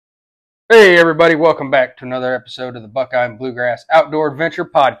Hey everybody, welcome back to another episode of the Buckeye and Bluegrass Outdoor Adventure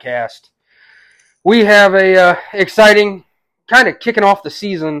Podcast. We have a exciting, kind of kicking off the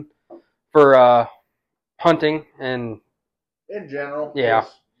season for hunting and in general. Yeah.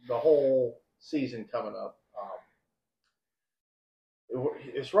 The whole season coming up.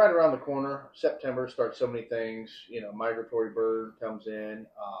 It's right around the corner. September starts so many things. Migratory bird comes in.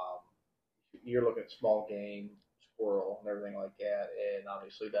 You're looking at small game, squirrel, and everything like that. And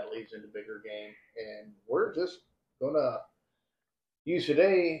obviously that leads into bigger game. And we're just going to use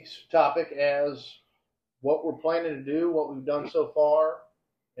today's topic as what we're planning to do, what we've done so far,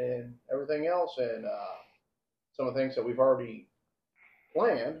 and everything else. And some of the things that we've already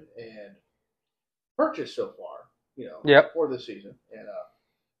planned and purchased so far, for this season. And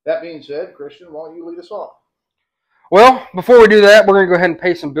that being said, Christian, why don't you lead us off? Well, before we do that, we're going to go ahead and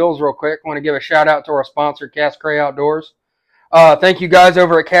pay some bills real quick. I want to give a shout out to our sponsor, Cass Cray Outdoors. Thank you guys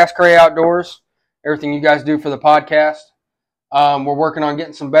over at Cass Cray Outdoors. Everything you guys do for the podcast. We're working on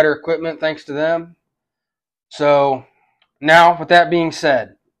getting some better equipment thanks to them. So now, with that being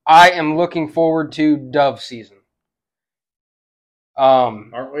said, I am looking forward to dove season.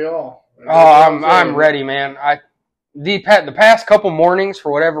 Aren't we all? I'm ready, man. The past couple mornings,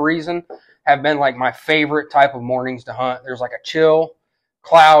 for whatever reason, have been like my favorite type of mornings to hunt. There's like a chill,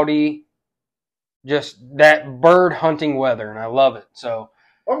 cloudy, just that bird hunting weather, and I love it. So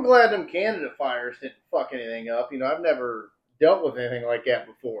I'm glad them Canada fires didn't fuck anything up. I've never dealt with anything like that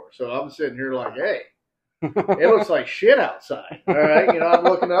before, so I'm sitting here like, hey, it looks like shit outside. All right, I'm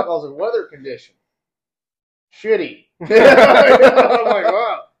looking up. I was in weather condition, shitty. I'm like,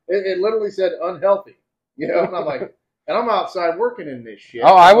 wow. It literally said unhealthy. And I'm like. And I'm outside working in this shit.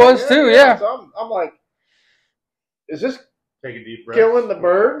 Oh, I was too, yeah. So I'm like, is this take a deep breath, killing the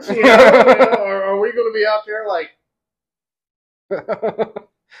birds? Or are we going to be out there like,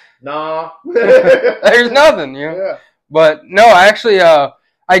 nah? There's nothing, Yeah. But no, actually,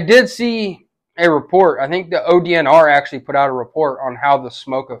 I did see a report. I think the ODNR actually put out a report on how the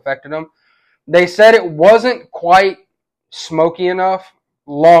smoke affected them. They said it wasn't quite smoky enough,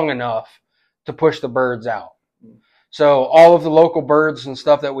 long enough to push the birds out. So all of the local birds and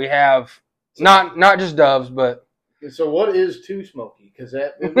stuff that we have, not just doves, but... So what is too smoky? Because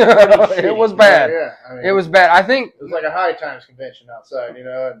it was bad. Yeah. It was bad. I think... It was like a high times convention outside,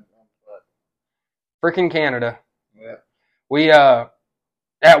 Freaking Canada. Yeah. We,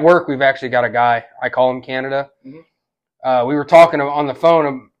 at work, we've actually got a guy. I call him Canada. Mm-hmm. We were talking on the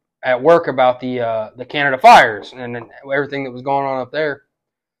phone at work about the Canada fires and everything that was going on up there.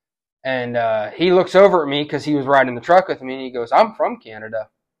 And he looks over at me because he was riding the truck with me, and he goes, I'm from Canada.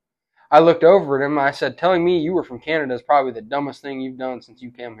 I looked over at him, and I said, telling me you were from Canada is probably the dumbest thing you've done since you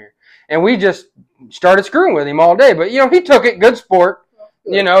came here. And we just started screwing with him all day. But, he took it, good sport.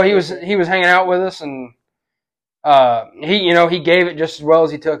 He was hanging out with us, and he gave it just as well as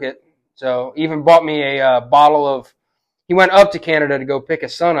he took it. So even bought me a bottle of, he went up to Canada to go pick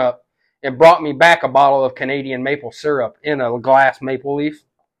his son up and brought me back a bottle of Canadian maple syrup in a glass maple leaf.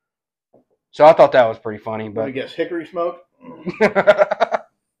 So I thought that was pretty funny. But I guess hickory smoke.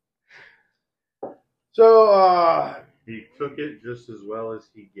 So he took it just as well as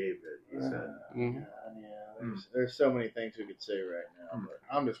he gave it. He said, there's so many things we could say right now, but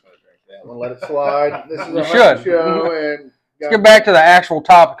I'm just going to drink that one. Let it slide. This is a hunting show, and let's get back to the actual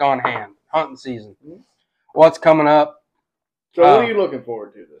topic on hand: hunting season. What's coming up? So what are you looking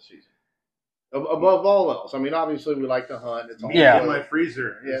forward to this season? Above all else, obviously we like to hunt. It's in my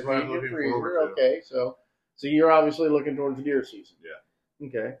freezer. Yeah, what I'm looking forward to. Okay, so you're obviously looking towards the deer season. Yeah.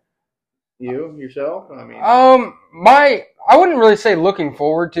 Okay. You yourself? I wouldn't really say looking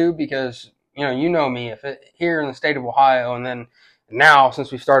forward to because you know me. Here in the state of Ohio, and then now since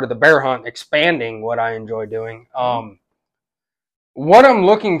we started the bear hunt, expanding what I enjoy doing. What I'm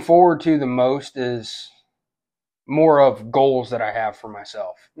looking forward to the most is more of goals that I have for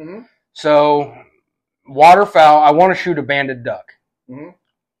myself. Mm-hmm. So, waterfowl, I want to shoot a banded duck.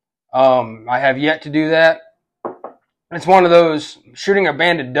 Mm-hmm. I have yet to do that. It's one of those, shooting a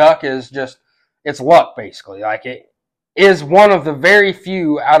banded duck is just, it's luck, basically. Like, it is one of the very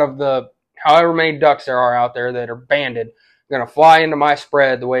few out of the however many ducks there are out there that are banded, going to fly into my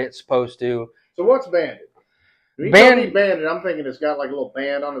spread the way it's supposed to. So, what's banded? When you tell me banded, I'm thinking it's got like a little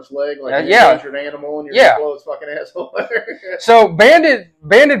band on its leg, like an endangered animal, and you're going to blow its fucking asshole. So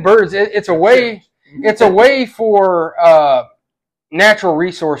banded birds, it's a way for natural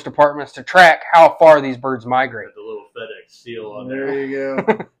resource departments to track how far these birds migrate. The little FedEx seal on there. There you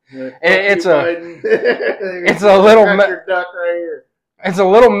go. It's a little duck right here. It's a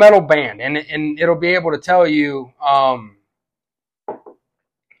little metal band, and it'll be able to tell you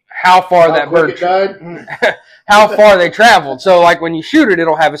how far that quick bird, it died? how far they traveled. So like when you shoot it,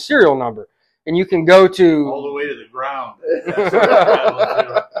 it'll have a serial number, and you can go All to the way to the ground.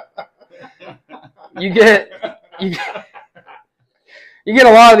 you get you get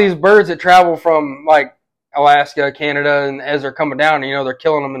a lot of these birds that travel from like Alaska, Canada, and as they're coming down, they're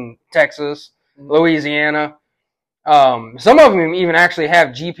killing them in Texas, Louisiana. Some of them even actually have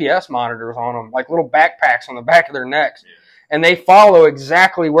GPS monitors on them, like little backpacks on the back of their necks, and they follow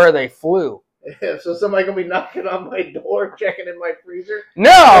exactly where they flew. Yeah, so somebody gonna be knocking on my door, checking in my freezer?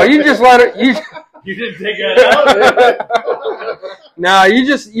 No, you just let it. You didn't take that out. No, you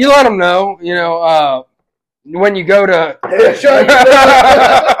let them know. When you go to. Just having a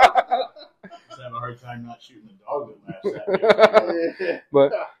hard time not shooting the dog that laughs at you.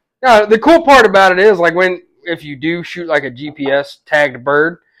 But no, the cool part about it is like if you do shoot like a GPS tagged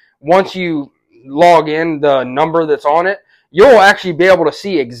bird, once you log in the number that's on it, you'll actually be able to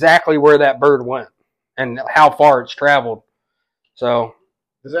see exactly where that bird went and how far it's traveled. So.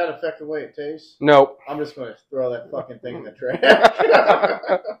 Does that affect the way it tastes? Nope. I'm just going to throw that fucking thing in the trash.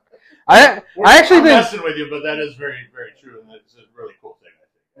 I actually I'm think messing with you, but that is very, very true, and it's a really cool thing, I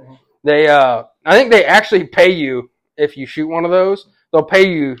think. I think they actually pay you if you shoot one of those. They'll pay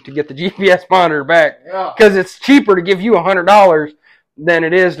you to get the GPS monitor back because it's cheaper to give you $100 than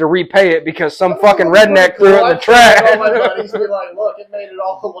it is to repay it because some fucking redneck threw it in the trash. All my buddies be like, "Look, it made it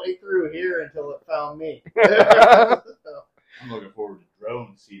all the way through here until it found me." I'm looking forward to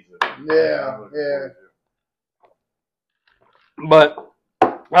drone season. Yeah. But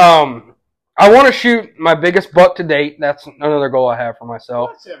I want to shoot my biggest buck to date. That's another goal I have for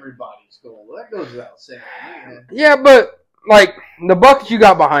myself. That's everybody's goal. That goes without saying. Man. Yeah, but like the buck that you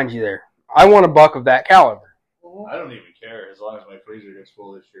got behind you there, I want a buck of that caliber. I don't even care as long as my freezer gets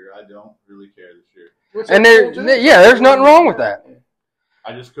full this year. I don't really care this year. And there's nothing wrong with that.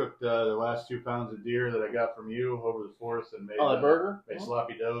 I just cooked the last 2 pounds of deer that I got from you over the 4th and made the burger? Made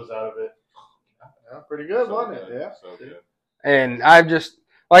sloppy doughs out of it. Yeah, pretty good, wasn't it? Yeah. So good. And I've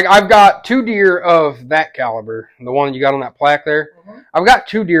got 2 deer of that caliber. The one you got on that plaque there. I've got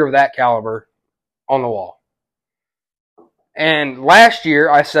 2 deer of that caliber on the wall. And last year,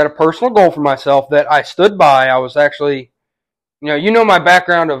 I set a personal goal for myself that I stood by. I was actually, my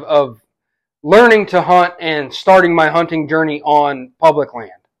background of learning to hunt and starting my hunting journey on public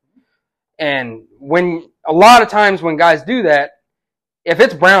land. And a lot of times when guys do that, if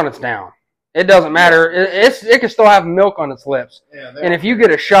it's brown, it's down. It doesn't matter. It can still have milk on its lips. Yeah, and if you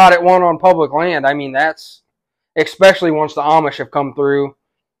get a shot at one on public land, I mean, that's, especially once the Amish have come through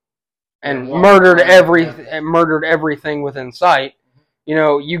and murdered everything within sight,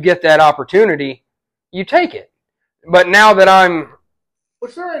 you get that opportunity, you take it. But now that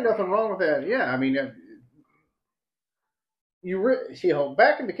which there ain't nothing wrong with that. Yeah, I mean,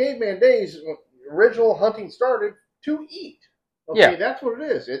 back in the caveman days, when original hunting started to eat. Okay, yeah. That's what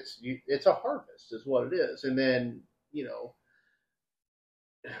it is. It's a harvest, is what it is. And then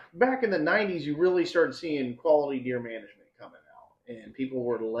back in the 90s, you really started seeing quality deer management coming out, and people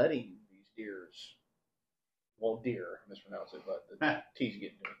were letting these deers. Well, deer, I mispronounced it, but the T's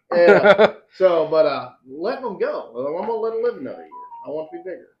getting to me. Yeah. But letting them go. Well, I'm gonna let it live another year. I want to be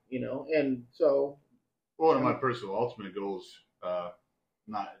bigger, and so. One of my personal ultimate goals,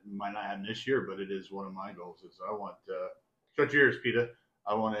 might not happen this year, but it is one of my goals. Is I want shut your ears, PETA.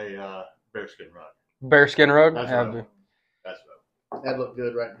 I want a bearskin rug. Bearskin rug. That's what. That'd look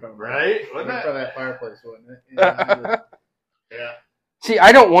good right in front of that fireplace, wouldn't it? Yeah. See,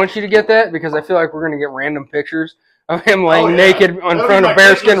 I don't want you to get that because I feel like we're going to get random pictures of him laying naked in front of a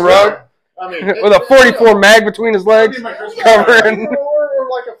bearskin rug. I mean, with a 44 mag between his legs, covering. Or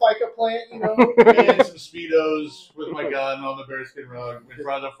like a FICA plant, and some Speedos with my gun on the bearskin rug in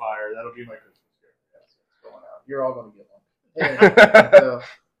front of the fire. That'll be my Christmas gift. That's what's going out. You're all going to get one. Anyway,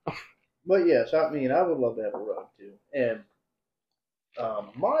 but yes, I mean, I would love to have a rug too. And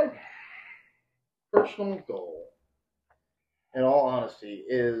my personal goal, in all honesty,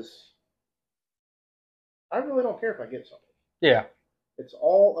 is I really don't care if I get something. Yeah. It's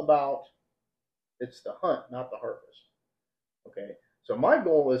all about, it's the hunt, not the harvest. Okay? So my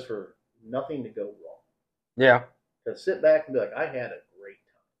goal is for nothing to go wrong. Yeah. To sit back and be like, I had a great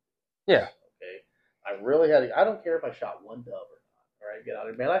time. Yeah. Okay? I really had I don't care if I shot one dove or not. All right? Get out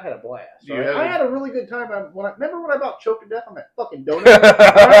of it. Man, I had a blast. I had a really good time. Remember when I about choked to death on that fucking donut?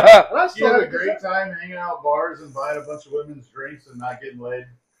 Right? You had a great time hanging out at bars and buying a bunch of women's drinks and not getting laid?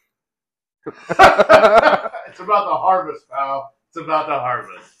 It's about the harvest, pal. It's about the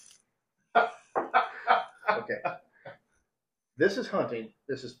harvest. Okay. This is hunting.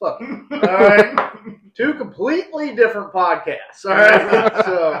 This is fucking. All right. Two completely different podcasts. All right.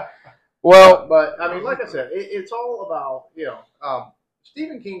 So, Well, but I mean, like I said, it's all about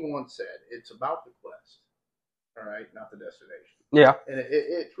Stephen King once said, "It's about the quest." All right, not the destination. yeah. And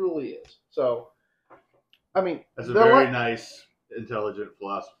it truly is. So, I mean, That's a very nice, intelligent,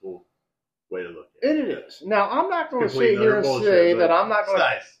 philosophical way to look at it. It is. Now, I'm not going to Complete sit here and bullshit, say but that I'm not going to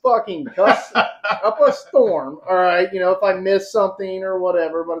nice. fucking cuss up a storm, all right? If I miss something or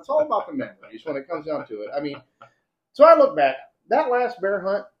whatever, but it's all about the memories when it comes down to it. I mean, so I look back. That last bear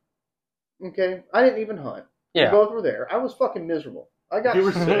hunt, okay, I didn't even hunt. Yeah. We both were there. I was fucking miserable. I got You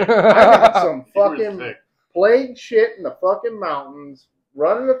were sick. I got some You were fucking sick. plague shit in the fucking mountains,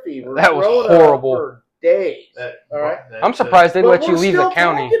 running a fever. That was throwing up horrible. for days. All right? I'm surprised they But let you we're leave the still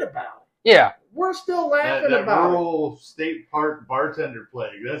county. talking about it. Yeah. We're still laughing that about it. rural state park bartender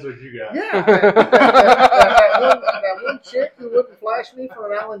plague. That's what you got. Yeah. that one chick who wouldn't flash me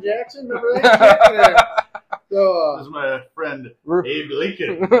for an Alan Jackson. Remember that chick? Yeah. So, This is my friend Abe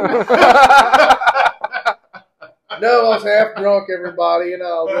Lincoln. no, I was half drunk, everybody, and I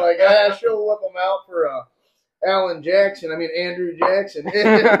was like, she'll whip them out for Alan Jackson. I mean, Andrew Jackson.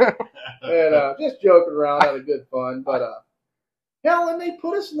 And just joking around, had a good fun. But, hell, and they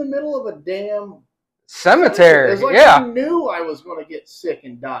put us in the middle of a damn Cemetery. It's like Yeah. they knew I was going to get sick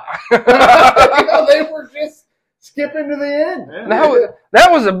and die. They were just skipping to the end.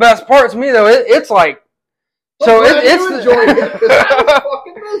 That was the best part to me, though. It's like, so it's enjoyed it because I was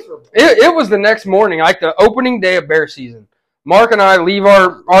fucking miserable. It was the next morning, like the opening day of bear season. Mark and I leave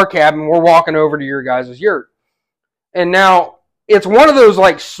our cabin. We're walking over to your guys' yurt. And now it's one of those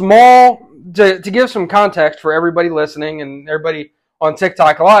like small, to give some context for everybody listening and everybody on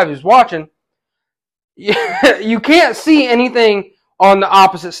TikTok Live who's watching, you can't see anything on the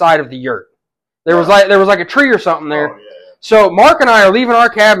opposite side of the yurt. There was like a tree or something there. Oh, yeah. So Mark and I are leaving our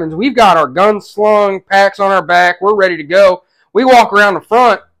cabins. We've got our guns slung, packs on our back. We're ready to go. We walk around the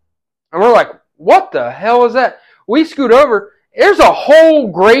front, and we're like, what the hell is that? We scoot over. There's a whole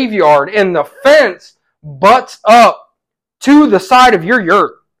graveyard, and the fence butts up to the side of your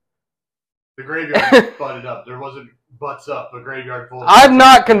yurt. The graveyard butted up. There wasn't butts up. A graveyard full of I'm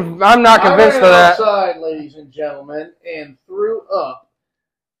not convinced of that. I ran outside, ladies and gentlemen, and threw up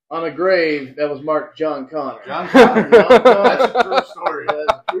on a grave that was marked John Connor. John Connor. That's a true story. That's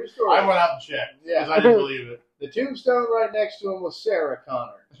a true story. I went out and checked because Yeah. I didn't believe it. The tombstone right next to him was Sarah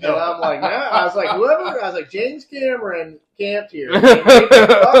Connor. No. And I'm like, nah. I was like, James Cameron camped here. He made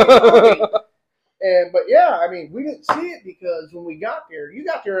that fucking movie. But yeah, I mean, we didn't see it because when we got there, you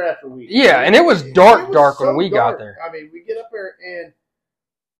got there after we. Yeah, and it was dark when we got there. I mean, we get up there and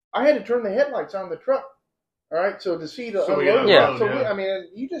I had to turn the headlights on the truck. All right, so to see the So we unloading. got So unloaded, I mean,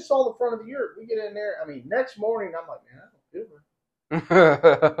 you just saw the front of the yurt. We get in there. I mean, next morning, I'm like, man, I don't feel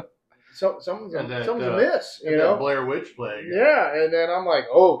right. Something's amiss, you know. Blair Witch plague. Yeah, and then I'm like,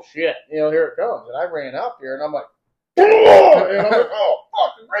 oh shit, here it comes. And I ran out there, and I'm like, and I'm like, oh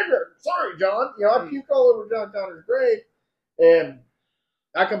fucking graveyard. Sorry, John. I puked all over John Connor's grave, and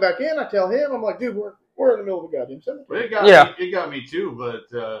I come back in. I tell him, I'm like, dude, we're in the middle of a goddamn cemetery. Well, it got me too, but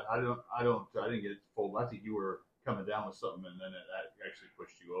I didn't get full. I think you were coming down with something, and then that actually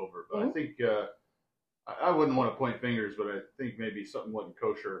pushed you over. But I think I wouldn't want to point fingers, but I think maybe something wasn't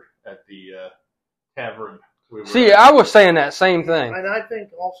kosher at the tavern. See, I was saying that same thing. And I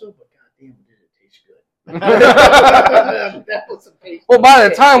think also, but goddamn, did it taste good? That was some tasty Well, by the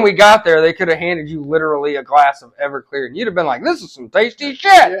shit. time we got there, they could have handed you literally a glass of Everclear, and you'd have been like, "This is some tasty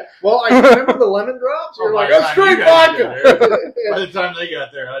shit." Yeah. Well, I remember the lemon drops. You're like, that's straight vodka. By the time they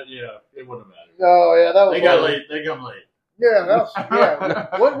got there, it wouldn't have mattered. Oh yeah, that was. They got late. They come late. Yeah, that was.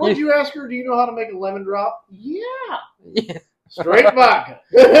 Yeah. What did you ask her? Do you know how to make a lemon drop? Yeah. Yeah. Straight vodka.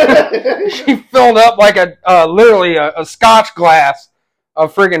 She filled up like literally a Scotch glass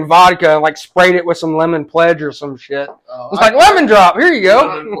of friggin' vodka and like sprayed it with some lemon pledge or some shit. It's like lemon drop. Here you go.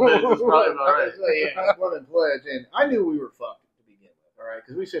 Lemon Pledge is probably about right. Yeah, lemon pledge, and I knew we were fucked to begin with. All right,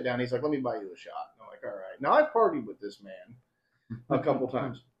 because we sit down. He's like, "Let me buy you a shot." And I'm like, "All right." Now I've partied with this man a couple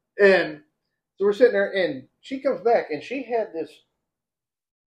times, and so we're sitting there, and she comes back, and she had this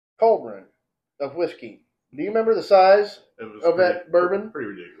cauldron of whiskey. Do you remember the size of that bourbon? Pretty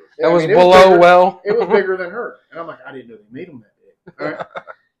ridiculous. That was it below bigger. well. It was bigger than her. And I'm like, I didn't know they made them that big. All right.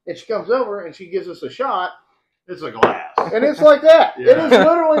 And she comes over and she gives us a shot. It's a glass. And it's like that. Yeah. It is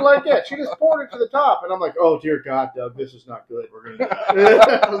literally like that. She just poured it to the top. And I'm like, oh, dear God, Doug, this is not good. We're gonna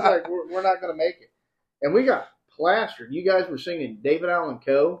die. I was like, we're not going to make it. And we got plastered. You guys were singing David Allan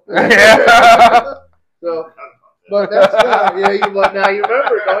Coe. Yeah. So, but that's now you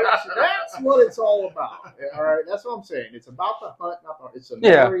remember, don't you? So that's what it's all about. All right, that's what I'm saying. It's about the hunt, not the. It's the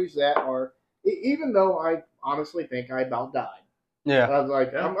memories that are even though I honestly think I about died. Yeah. I was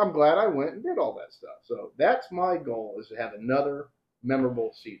like, I'm glad I went and did all that stuff. So that's my goal, is to have another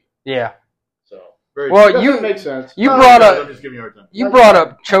memorable season. Yeah. So Well, doesn't make sense. You No, brought no, up I'm just giving you a hard time. you brought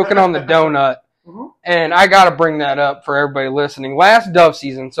up choking on the donut, Mhm. and I got to bring that up for everybody listening. Last dove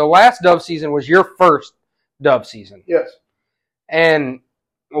season. So last dove season was your first dove season, Yes. and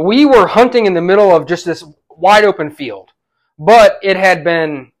we were hunting in the middle of just this wide open field, but it had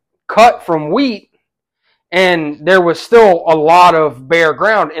been cut from wheat. And there was still a lot of bare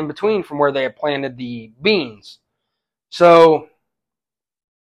ground in between from where they had planted the beans. So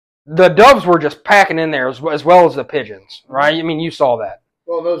the doves were just packing in there as well as the pigeons, right? I mean, you saw that.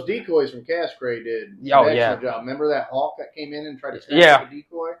 Well, those decoys from Cascade did an Oh, excellent yeah. job. Remember that hawk that came in and tried to snatch Yeah. the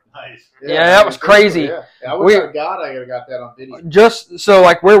decoy? Nice. Yeah, that was crazy. Yeah. I wish I could have got that on video. Just so,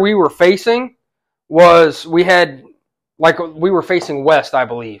 like, where we were facing was we were facing west, I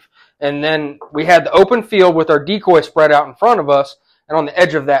believe. And then we had the open field with our decoy spread out in front of us. And on the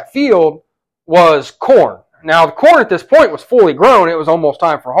edge of that field was corn. Now, the corn at this point was fully grown. It was almost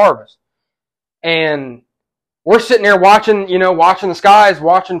time for harvest. And we're sitting there watching the skies,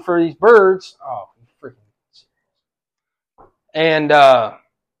 watching for these birds. Oh, freaking serious. And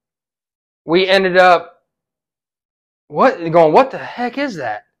we ended up what the heck is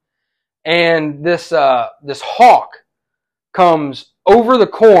that? And this hawk comes over the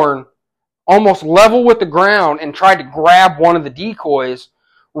corn, almost level with the ground, and tried to grab one of the decoys,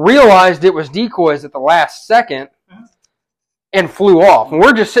 realized it was decoys at the last second, and flew off. And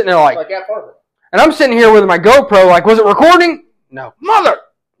we're just sitting there like at Fargo. And I'm sitting here with my GoPro like, was it recording? No. Mother!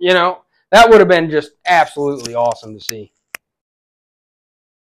 That would have been just absolutely awesome to see.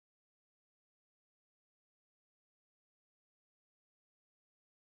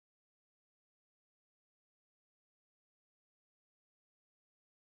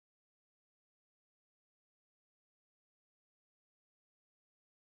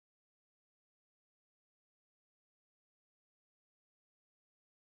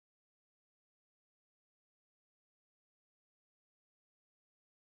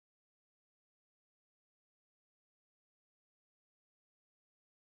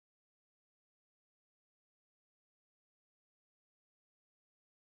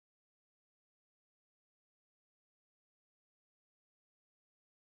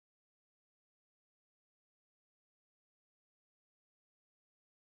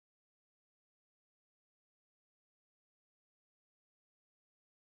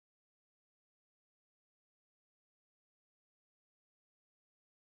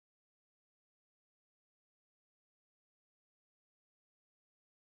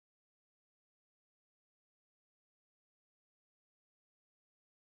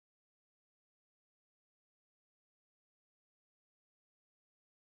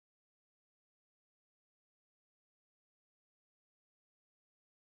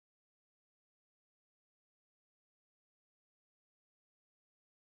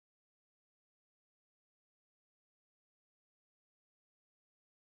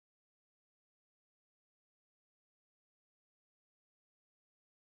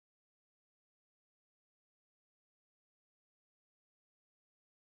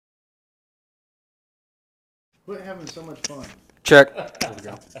 Quit having so much fun. Check. There we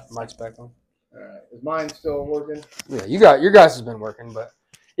go. Mic's back on. All right. Is mine still working? Yeah, your guys has been working, but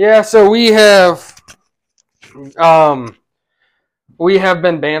yeah. So we have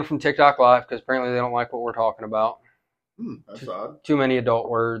been banned from TikTok Live because apparently they don't like what we're talking about. That's odd. Too many adult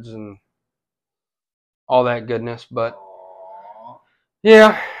words and all that goodness, but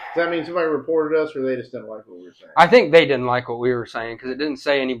yeah. Does that mean somebody reported us, or they just didn't like what we were saying? I think they didn't like what we were saying because it didn't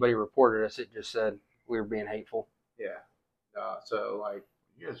say anybody reported us. It just said we were being hateful. Yeah. So, like,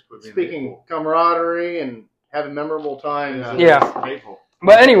 You guys quit being speaking hateful. camaraderie and having memorable times. Yeah. Hateful.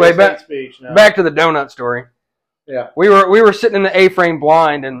 But anyway, Hate speech now. back to the donut story. Yeah. We were sitting in the A-frame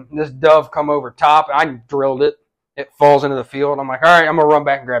blind, and this dove come over top. I drilled it. It falls into the field. I'm like, all right, I'm gonna run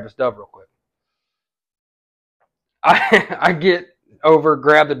back and grab this dove real quick. I get over,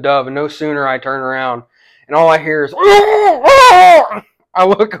 grab the dove, and no sooner I turn around, and all I hear is, I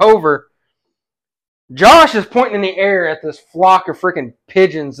look over. Josh is pointing in the air at this flock of freaking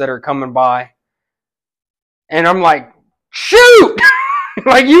pigeons that are coming by, and I'm like, shoot!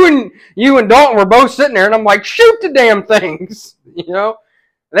 Like you and Dalton were both sitting there, and I'm like, shoot the damn things,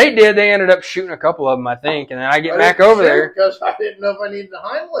 They did. They ended up shooting a couple of them, I think, and then I get back over there. Because I didn't know if I needed the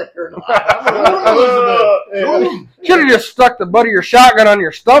Heimlich or not. Should have just stuck the butt of your shotgun on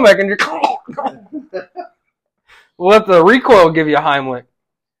your stomach and just let the recoil give you a Heimlich.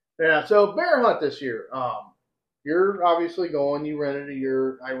 Yeah, so bear hunt this year. you're obviously going. You rented a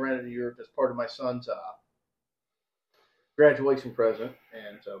yurt. I rented a yurt as part of my son's graduation present,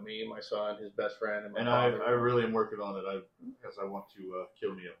 and so me and my son, his best friend, and my father. I really am working on it. Because I want to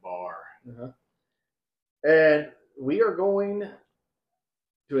kill me a bar. Uh-huh. And we are going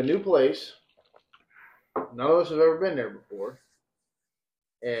to a new place. None of us have ever been there before.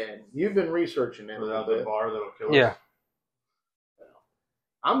 And you've been researching it a little Without the bit. bar that'll kill us. Yeah.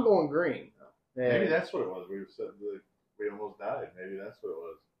 I'm going green. Maybe And that's what it was. We almost died. Maybe that's what it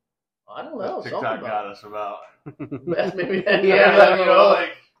was. I don't know. TikTok something got about us about. That's maybe that. Yeah, you know,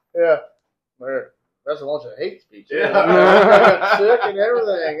 like yeah. That's a bunch of hate speech. Yeah. Got sick and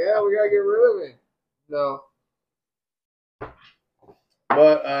everything. Yeah, we gotta get rid of him. No.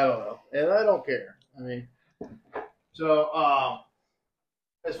 But I don't know, and I don't care. I mean, so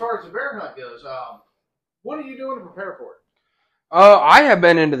as far as the bear hunt goes, what are you doing to prepare for it? I have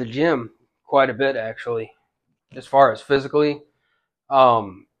been into the gym quite a bit, actually, as far as physically.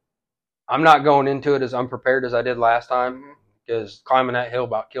 I'm not going into it as unprepared as I did last time because climbing that hill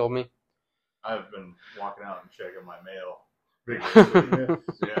about killed me. I've been walking out and checking my mail vigorously.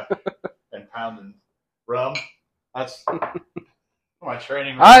 Yeah, and pounding rum. That's my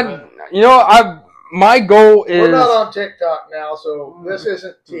training. My goal is. We're not on TikTok now, so this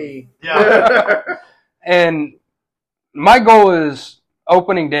isn't tea. Yeah. And my goal is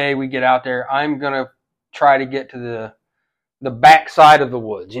opening day. We get out there. I'm gonna try to get to the back side of the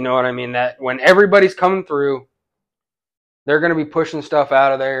woods. You know what I mean? That when everybody's coming through, they're gonna be pushing stuff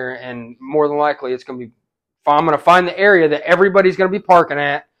out of there, and more than likely, it's gonna be. I'm gonna find the area that everybody's gonna be parking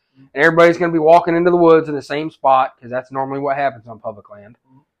at, and everybody's gonna be walking into the woods in the same spot because that's normally what happens on public land.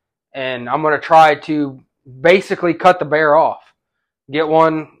 And I'm gonna try to basically cut the bear off. Get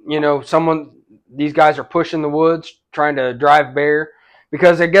one, these guys are pushing the woods, trying to drive bear.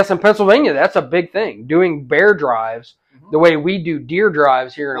 Because I guess in Pennsylvania, that's a big thing. Doing bear drives, the way we do deer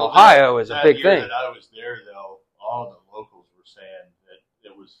drives here in Ohio, is a big thing. That I was there, though, all the locals were saying that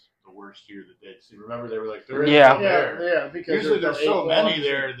it was the worst year that they'd seen. Remember, they were like, there is no bear. Yeah, because Usually there's so many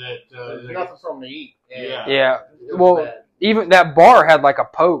there that there's nothing for them to eat. Yeah. Well, even that bar had like a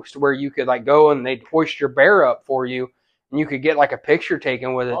post where you could like go and they'd hoist your bear up for you, and you could get like a picture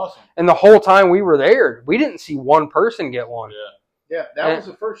taken with it. Awesome. And the whole time we were there, we didn't see one person get one. Yeah, that was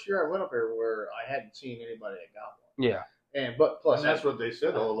the first year I went up there where I hadn't seen anybody that got one. Yeah. But plus, and that's what they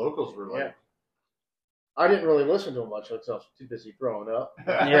said. All the locals were like, I didn't really listen to them much because I was too busy growing up.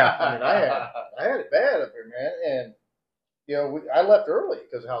 Yeah. I mean, I had it bad up there, man, and I left early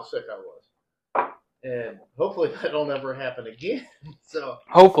because of how sick I was, and hopefully that'll never happen again. So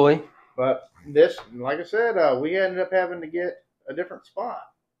hopefully, but this, like I said, we ended up having to get a different spot.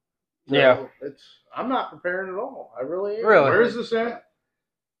 So I'm not preparing at all. I really am. Really? Where is this at?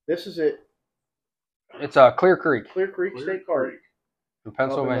 This is it. It's Clear Creek Clear Creek State Park in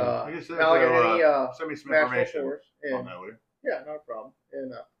Pennsylvania. Like I said, Allegheny send me some National information Forest. on that, will you? Yeah, no problem.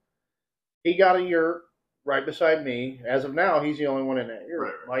 And he got a yurt right beside me. As of now, he's the only one in that yurt.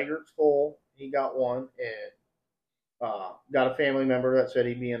 Right. My yurt's full. He got one, and got a family member that said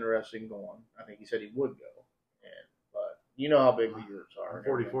he'd be interested in going. I think he said he would go. But you know how big the yurts are.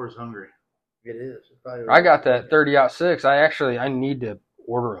 44 is hungry. It is. I got that 30-06. I need to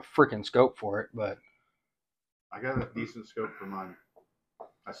order a freaking scope for it, but I got a decent scope for mine.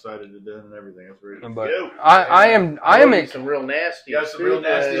 I sighted it in and everything. That's ready to but go. I am some real nasty. Got some real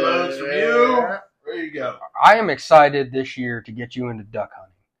nasty loads from you. There you go. I am excited this year to get you into duck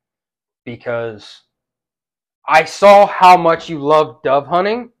hunting because I saw how much you love dove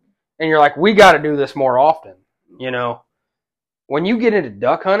hunting, and you're like, we got to do this more often. When you get into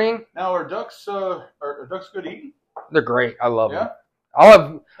duck hunting, now are ducks good eating? they're great. I love them. I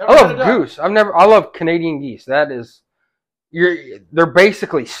love goose. I love Canadian geese. That is, they're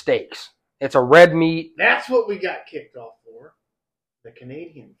basically steaks. It's a red meat. That's what we got kicked off for. The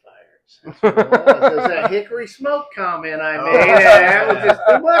Canadian fires. There's that hickory smoke comment I made. That was just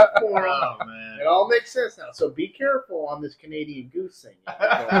too much for them. Oh, man. It all makes sense now. So be careful on this Canadian goose thing.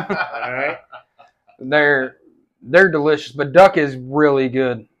 All right. They're delicious, but duck is really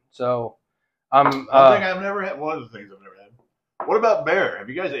good. So One of the things I've never had. What about bear? Have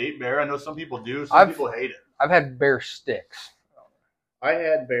you guys ate bear? I know some people do. Some people hate it. I've had bear sticks. I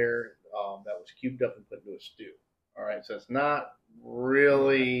had bear that was cubed up and put into a stew. All right, so it's not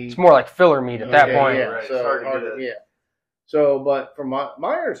really. It's more like filler meat at that point. Yeah, right. so It's hard to get it. yeah. So, but from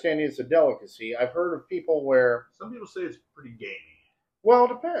my understanding, it's a delicacy. I've heard of people where. Some people say it's pretty gamey. Well, it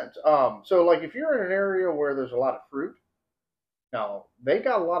depends. So like if you're in an area where there's a lot of fruit, now they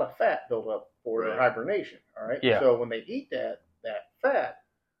got a lot of fat built up for their hibernation. All right. Yeah. So when they eat that fat,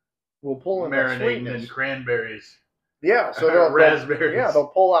 will pull in the marinating sweetness. in cranberries. Yeah, so they'll Raspberries. they'll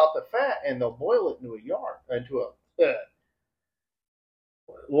pull out the fat and they'll boil it into a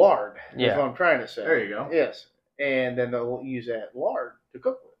lard. Yeah. Is what I'm trying to say. There you go. Yes, and then they'll use that lard to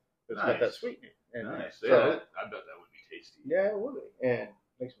cook with. It's got that Nice. sweetening. And Nice. so- Yeah, I bet that would be tasty. Yeah, it would be. And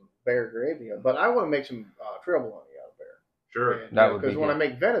make some bear gravy. But I want to make some trail bologna out of bear. Sure. That would be Because when I good.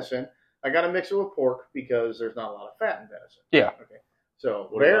 make venison, I got to mix it with pork because there's not a lot of fat in venison. Yeah. Okay. So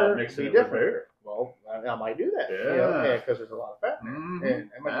What bear about mixing be it with different. bear? Well, I might do that. Yeah. Because there's a lot of fat in there. Mhm.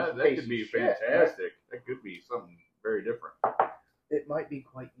 And it might That taste could be shit. fantastic. That could be something very different. It might be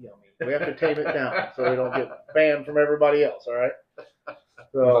quite yummy. We have to tame it down so we don't get banned from everybody else. All right.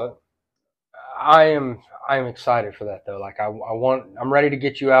 So I am excited for that though. Like I'm ready to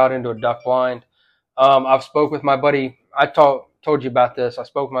get you out into a duck blind. I've spoke with my buddy. I told you about this. I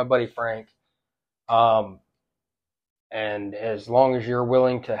spoke with my buddy Frank. And as long as you're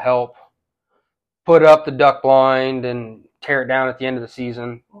willing to help put up the duck blind and tear it down at the end of the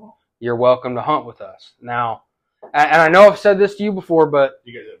season, you're welcome to hunt with us. Now, and I know I've said this to you before, but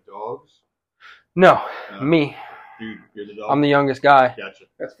You guys have dogs? no, No. me. Dude, you're the dog. I'm the youngest guy. Gotcha.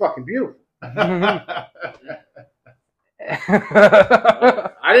 that's fucking beautiful. I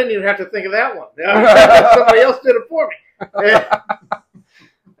I didn't even have to think of that one. Somebody else did it for me.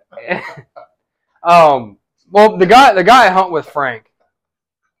 Well, the guy I hunt with, Frank,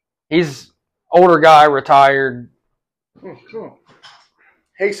 he's older guy, retired.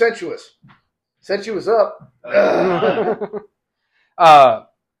 Hey, Sensuous up.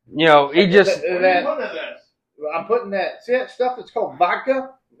 He just I'm putting that. See that stuff that's called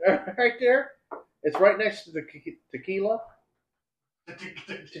vodka right there? It's right next to the tequila.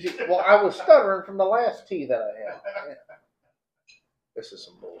 Well, I was stuttering from the last tea that I had. Yeah. This is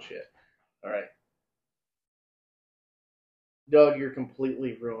some bullshit. All right. Doug, you're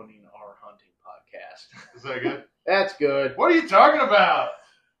completely ruining our hunting podcast. Is that good? That's good. What are you talking about?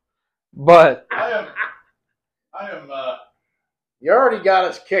 but I am, You already got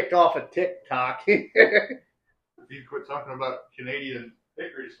us kicked off of TikTok. you quit talking about Canadian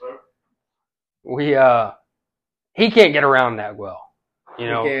hickory smoke. he can't get around that well.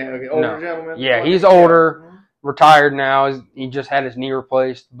 Okay, older no. gentleman. Yeah, he's older, retired now. He just had his knee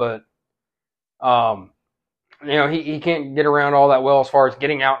replaced, but he can't get around all that well as far as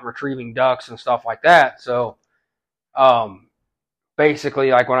getting out and retrieving ducks and stuff like that. So,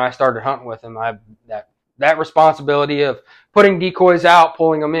 basically, like when I started hunting with him, I that responsibility of putting decoys out,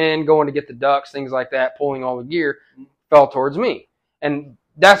 pulling them in, going to get the ducks, things like that, pulling all the gear, fell towards me. And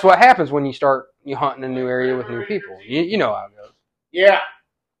that's what happens when you start hunting a new area with new people. You know how it goes. Yeah.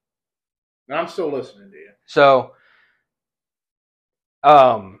 And I'm still listening to you. So,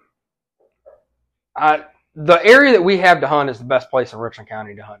 the area that we have to hunt is the best place in Richland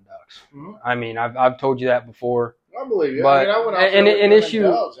County to hunt ducks. Mhm. I mean, I've told you that before. I believe you. But- I went out and there an with them issue-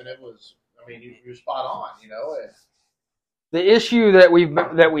 doves, and it was. I mean, you're spot on. The issue that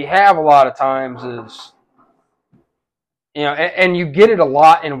we have a lot of times is, and you get it a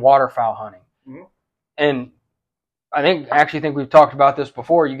lot in waterfowl hunting, Mhm. and I actually think we've talked about this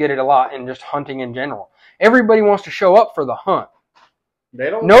before. You get it a lot in just hunting in general. Everybody wants to show up for the hunt. They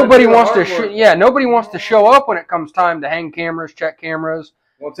don't. Nobody do the wants to hard work. nobody wants to show up when it comes time to hang cameras, check cameras.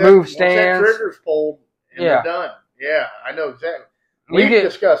 Once move that stands. trigger's pulled, and Yeah. we're done. Yeah, I know exactly. You We've get-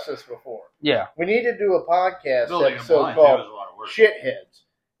 discussed this before. Yeah, We need to do a podcast Building a episode blind, that called was a lot of work. "Shitheads"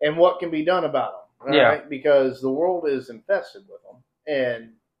 and what can be done about them. All Yeah. right? Because the world is infested with them,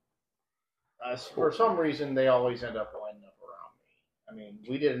 and for some reason they always end up winding up around me. I mean,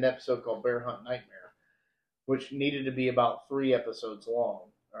 we did an episode called "Bear Hunt Nightmare," which needed to be about 3 episodes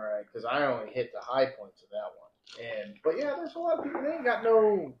long. All right, because I only hit the high points of that one. But yeah, there's a lot of people, they ain't got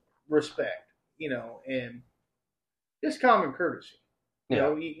no respect, and just common courtesy.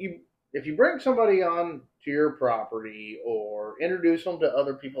 Yeah. If you bring somebody on to your property or introduce them to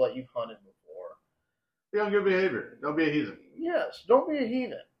other people that you've hunted before, Be on good behavior. Don't be a heathen. yes, don't be a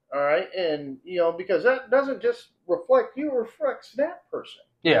heathen. All right, and because that doesn't just reflect you, it reflects that person.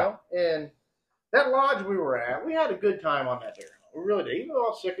 Yeah. And that lodge we were at, we had a good time on that deer hunt. We really did. Even though I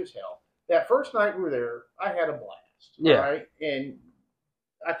was sick as hell, that first night we were there, I had a blast. Yeah. All right, and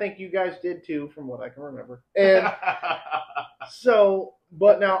I think you guys did too, from what I can remember. And so,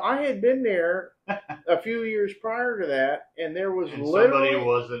 but now I had been there a few years prior to that, and there was And literally somebody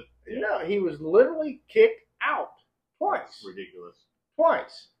wasn't. he was literally kicked out twice, Ridiculous.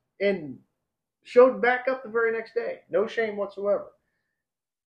 and showed back up the very next day. No shame whatsoever.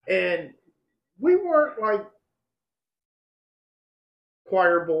 And we weren't like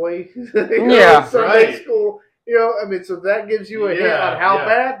choir boys, Yeah, Sunday right. school. You know, I mean, so that gives you a hint Yeah, on how yeah.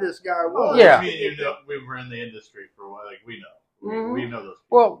 bad this guy was. Yeah. I mean, you know, we were in the industry for a while. Like, we know. Mhm. We know those people.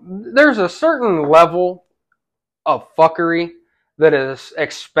 Well, there's a certain level of fuckery that is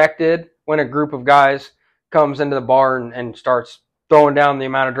expected when a group of guys comes into the bar and starts throwing down the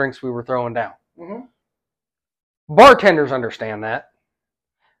amount of drinks we were throwing down. Mhm. Bartenders understand that.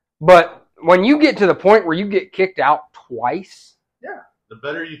 But when you get to the point where you get kicked out twice, The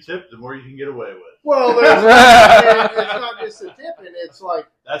better you tip, the more you can get away with. Well, it's not just the tipping. It's like,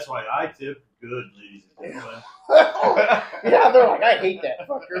 That's why I tip good, ladies and gentlemen. yeah, they're like, I hate that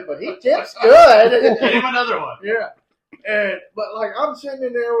fucker, but he tips good. Get him another one. Yeah. But like I'm sitting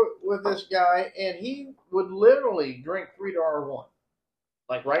in there with this guy, and he would literally drink $3 one,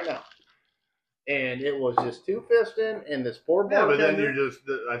 like right now, and it was just two fisting, and this poor Yeah, but then bartender. you're just,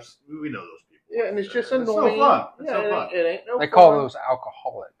 we know those people. Yeah, and it's just It's annoying. no fun. It's Yeah, no fun. It ain't no they fun. call those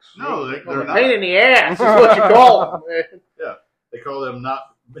alcoholics. No, They call they're them not. pain in the ass is what you call them. Man. They call them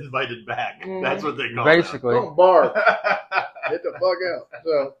not invited back. Mhm. That's what they call Basically. Don't bark. them. Get the fuck out.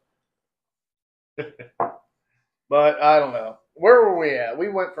 So, but I don't know. Where were we at? We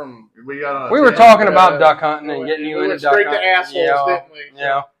went from we got on a We were tangent. talking about duck hunting and getting you we into went duck straight hunting. to assholes, Yeah, didn't we?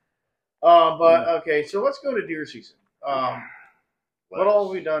 yeah. But okay, so let's go to deer season. What all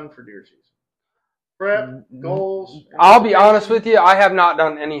have we done for deer season? Prep, goals. I'll be honest with you, I have not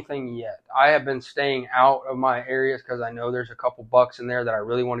done anything yet. I have been staying out of my areas because I know there's a couple bucks in there that I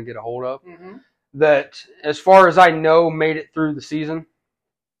really want to get a hold of. Mm-hmm. That, as far as I know, made it through the season.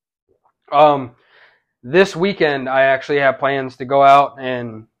 This weekend, I actually have plans to go out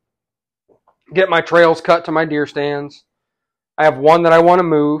and get my trails cut to my deer stands. I have one that I want to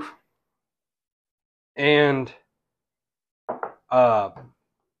move. And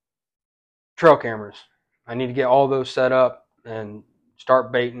trail cameras. I need to get all those set up and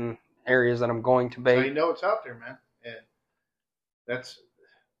start baiting areas that I'm going to So bait. you know it's out there, man. And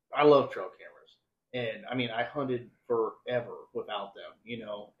I love trail cameras. And I mean, I hunted forever without them,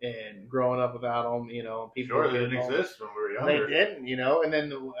 and growing up without them, people Sure, they didn't didn't know. exist when we were They younger. didn't, and then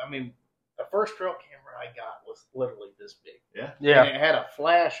the first trail camera I got was literally this big. Yeah. And it had a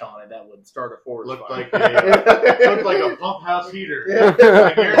flash on it that would start a forest Looked fire. looked like a pump house heater. Yeah.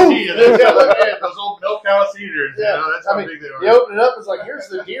 I guarantee you, Yeah. those old milk house heaters. Yeah. That's how I mean, big they were. You open it up, it's like, here's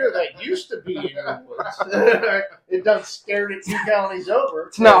the deer that used to be in your woods. It done scared it 2 counties over.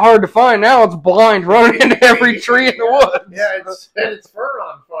 It's not hard to find now. It's blind running into every tree in the woods. Yeah, it's set its fur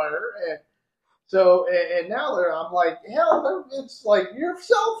on fire. And now I'm like, hell, it's like your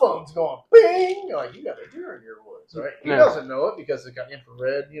cell phone's going bing. You're like, you got a deer in your woods, right? He Yeah. doesn't know it because it's got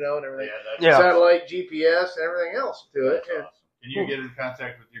infrared, and everything. Yeah. Satellite, GPS, and everything else to it. That's awesome. Can you get in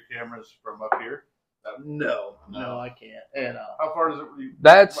contact with your cameras from up here? No, I can't. And How far does it?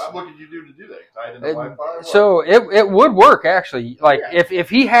 That's What did you do to do that? Tied into Wi-Fi? so it would work actually. Like Yeah. if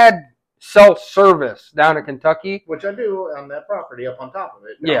he had self-service down in Kentucky, which I do on that property up on top of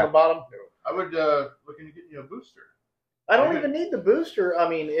it. Yeah. On the bottom. I would look into getting you a booster. I don't even need the booster. I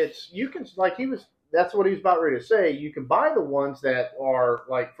mean, that's what he was about ready to say. You can buy the ones that are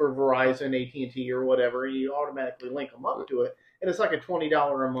like for Verizon, AT&T, or whatever, and you automatically link them up to it. And it's like a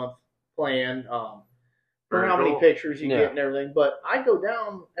 $20 a month plan for Very how many cool. pictures you Yeah. get and everything. But I go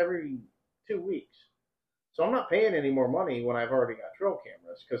down every 2 weeks. So I'm not paying any more money when I've already got trail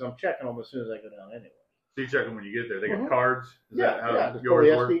cameras because I'm checking them as soon as I go down anyway. So you check them when you get there. They Mhm. get cards. Is that how Just pull yours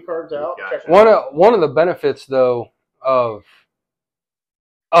the work? SD cards out. Gotcha. Check them out. one of the benefits though of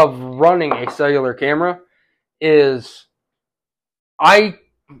running a cellular camera is I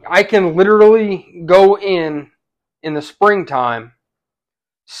can literally go in the springtime,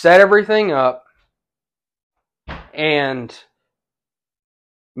 set everything up, and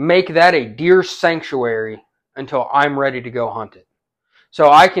make that a deer sanctuary until I'm ready to go hunt it. So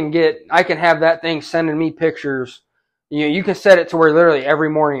I can have that thing sending me pictures. You can set it to where literally every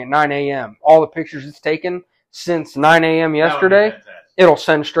morning at 9 a.m. all the pictures it's taken since 9 a.m. That would be yesterday, fantastic. it'll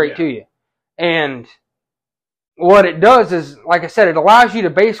send straight Yeah. to you. And what it does is, like I said, it allows you to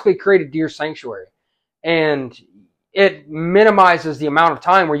basically create a deer sanctuary. And it minimizes the amount of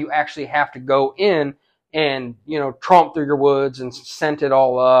time where you actually have to go in and, tromp through your woods and scent it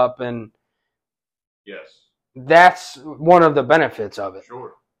all up. And Yes, that's one of the benefits of it.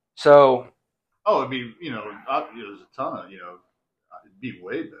 sure. So, Oh, it'd be there's a ton of it'd be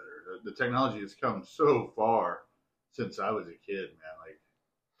way better. The technology has come so far since I was a kid, man. Like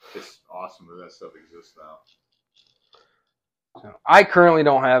it's awesome that stuff exists now. I currently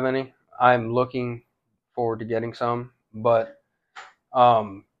don't have any. I'm looking forward to getting some, but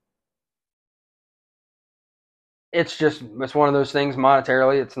it's one of those things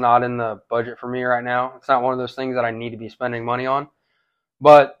monetarily. It's not in the budget for me right now. It's not one of those things that I need to be spending money on.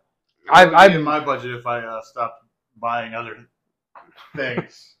 But I've in my budget if I stopped buying other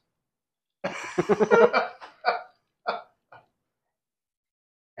things.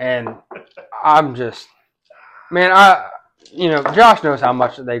 And I'm just, man, Josh knows how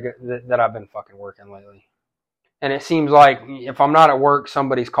much that I've been fucking working lately. And it seems like if I'm not at work,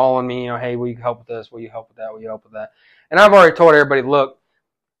 somebody's calling me, hey, will you help with this? Will you help with that? Will you help with that? And I've already told everybody, look,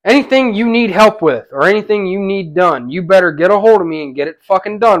 anything you need help with or anything you need done, you better get a hold of me and get it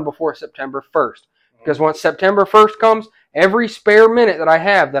fucking done before September 1st. Because once September 1st comes, every spare minute that I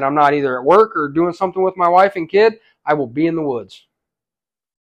have that I'm not either at work or doing something with my wife and kid, I will be in the woods.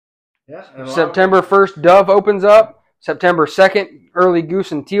 Yeah. September 1st, dove opens up. September 2nd, early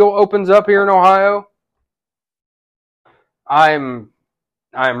goose and teal opens up here in Ohio. I'm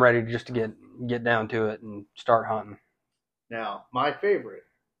ready just to get down to it and start hunting. Now, my favorite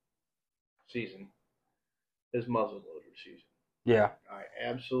season is muzzleloader season. Yeah. I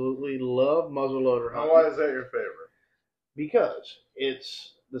absolutely love muzzleloader hunting. Why is that your favorite? Because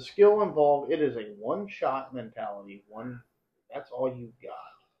it's the skill involved. It is a one-shot mentality. That's all you've got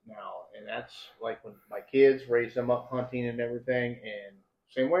now. And that's like when my kids raised them up hunting and everything. And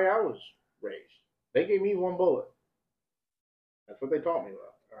same way I was raised. They gave me one bullet. That's what they taught me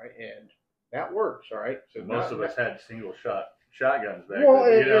about. All right. And that works. All right. So most of us had single shotguns back well,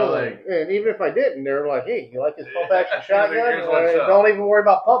 then. And even if I didn't, they're like, hey, you like this pump action shotgun? Here's one shot. Don't even worry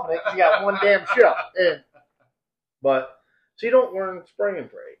about pumping it because you got one damn shot. But so you don't learn spray and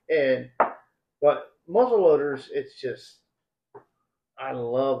pray. But muzzleloaders, it's just, I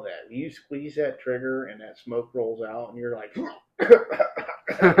love that. You squeeze that trigger and that smoke rolls out and you're like, you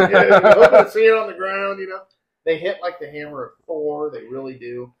hoping to see it on the ground, They hit like the hammer of Thor. They really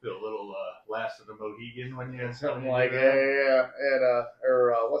do. The little Last of the Mohegan when you Something like yeah. And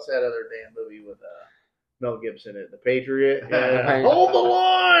what's that other damn movie with Mel Gibson in it? The Patriot. Yeah. Hold the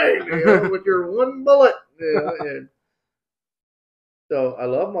line with your one bullet. And so I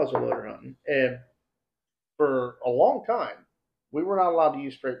love muzzleloader hunting, and for a long time we were not allowed to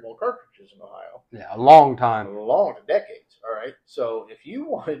use straight bolt cartridges in Ohio. Yeah, a long time. Decades. All right. So if you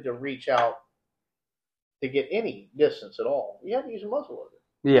wanted to reach out to get any distance at all, you had to use a muzzleloader.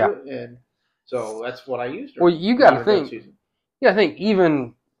 Yeah. And so that's what I used. Well, you got to think. Yeah, I think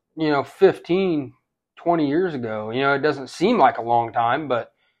even 15, 20 years ago, it doesn't seem like a long time,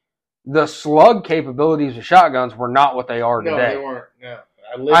 but the slug capabilities of shotguns were not what they are today. No, they weren't. No.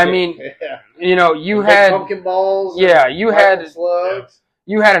 You had pumpkin balls. Yeah, you had slugs.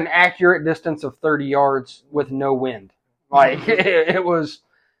 You had an accurate distance of 30 yards with no wind. Like it was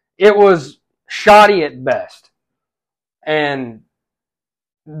shoddy at best. And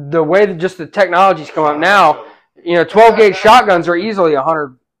the way that just the technology's come up now, 12 gauge shotguns are easily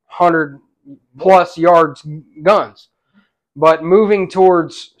 100 plus yards guns. But moving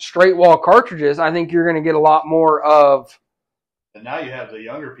towards straight wall cartridges, I think you're going to get a lot more of. And now you have the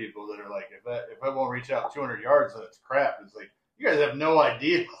younger people that are like, if I won't reach out 200 yards, that's crap. It's like, you guys have no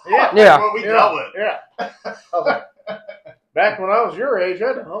idea what we dealt with. Yeah. Okay. Back when I was your age, I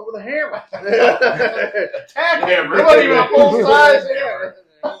had to hunt with a hammer. Attack hammer. It wasn't even a full size hammer.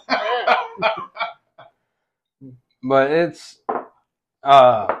 But it's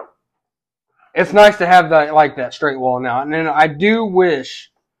nice to have that straight wall now. And then I do wish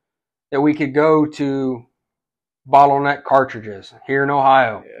that we could go to bottleneck cartridges here in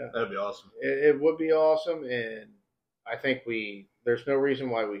Ohio. Yeah, that'd be awesome. It would be awesome, and I think there's no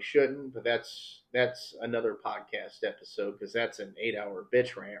reason why we shouldn't, but that's another podcast episode because that's an 8-hour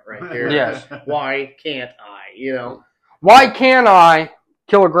bitch rant right there. Yes. Why can't I? Why can't I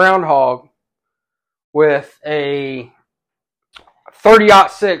kill a groundhog with a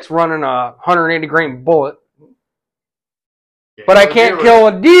 30-06 running a 180 grain bullet, but I can't kill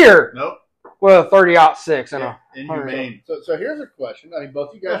a deer with a 30-06 and a inhumane. So here's a question. I mean,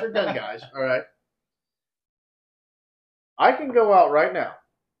 both you guys are gun guys, all right? I can go out right now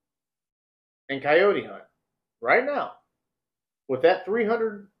and coyote hunt right now with that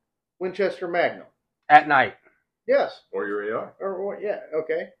 300 Winchester Magnum at night. Yes. Or your AR. Or yeah,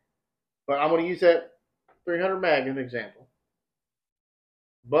 okay. But I'm going to use that 300 Magnum example.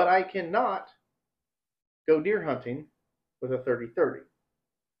 But I cannot go deer hunting with a 30-30.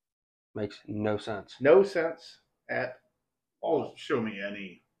 Makes no sense. No sense at all. Well, show me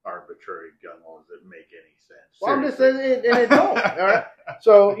any arbitrary gun laws that make any sense. Well, I'm just saying, and it don't. All right.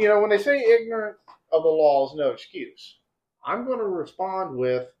 So, when they say ignorant of the law is no excuse, I'm going to respond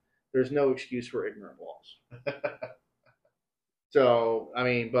with, there's no excuse for ignorant laws. So, I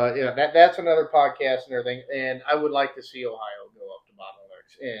mean, but yeah, that's another podcast and everything. And I would like to see Ohio go up to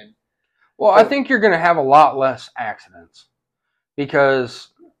bottlenecks. And Well, I think you're going to have a lot less accidents because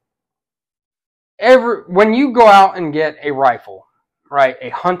when you go out and get a rifle, right, a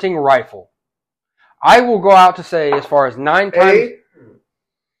hunting rifle, I will go out to say as far as 9 times.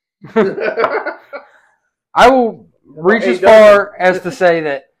 I will reach as far as to say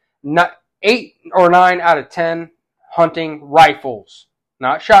that 8 or 9 out of 10 hunting rifles,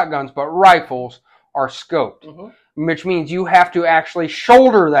 not shotguns, but rifles, are scoped, which means you have to actually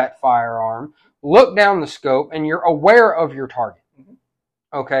shoulder that firearm, look down the scope, and you're aware of your target.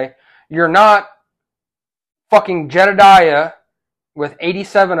 Okay? You're not fucking Jedediah with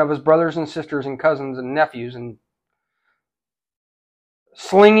 87 of his brothers and sisters and cousins and nephews and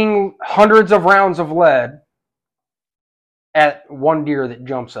slinging hundreds of rounds of lead at one deer that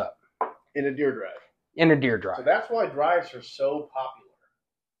jumps up. In a deer drive. In a deer drive. So that's why drives are so popular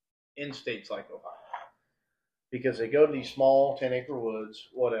in states like Ohio. Because they go to these small 10-acre woods,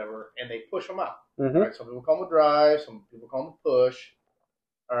 whatever, and they push them out. Right? Some people call them a drive, some people call them a push.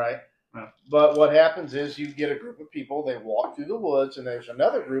 All right? Yeah. But what happens is you get a group of people, they walk through the woods, and there's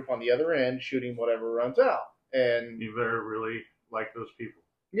another group on the other end shooting whatever runs out. And You better really like those people.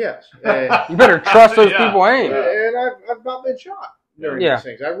 yes. And, You better trust those Yeah. people aim. and I've not been shot during Yeah. these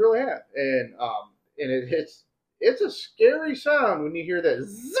things. I really have. And it's a scary sound when you hear that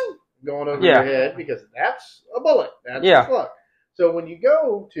zoom going over Yeah. your head because that's a bullet. That's Yeah. a slug. So when you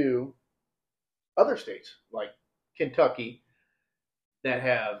go to other states like Kentucky that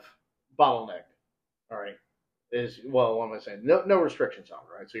have bottlenecked, all right, what am I saying? No restrictions on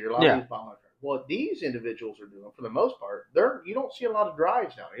it, right? So you're allowed to use bottleneck. What these individuals are doing, for the most part, you don't see a lot of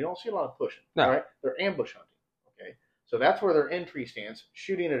drives now. You don't see a lot of pushing. No. Right? They're ambush hunting. Okay, so that's where their entry stance,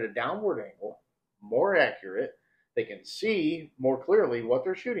 shooting at a downward angle, more accurate. They can see more clearly what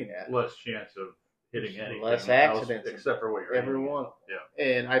they're shooting at. Less chance of hitting anything. Less else accidents. except for what you're Every aiming at. one. Yeah.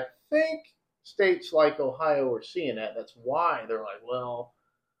 And I think states like Ohio are seeing that. That's why they're like, well,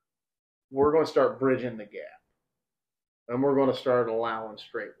 we're going to start bridging the gap. And we're going to start allowing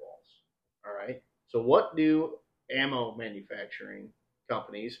straight walls. All right. So what do ammo manufacturing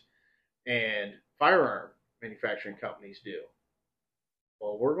companies and firearm manufacturing companies do?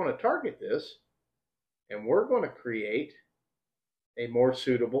 Well, we're going to target this, and we're going to create a more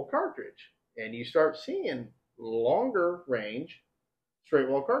suitable cartridge. And you start seeing longer range straight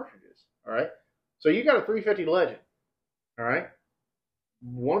wall cartridges. All right. So you got a 350 Legend. All right.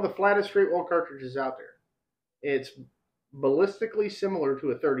 One of the flattest straight wall cartridges out there. It's ballistically similar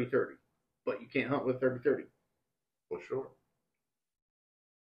to a 30-30, but you can't hunt with 30-30. Well, sure.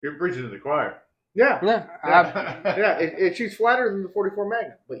 You're preaching to the choir. Yeah. Yeah. Yeah. It shoots flatter than the 44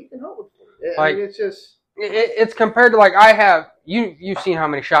 Magnum, but you can hunt with it. I Like- mean, it's just. It's compared to like I have. You've seen how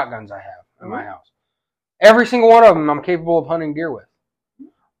many shotguns I have in my house. Every single one of them I'm capable of hunting deer with.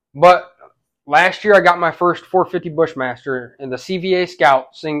 But last year I got my first 450 Bushmaster in the CVA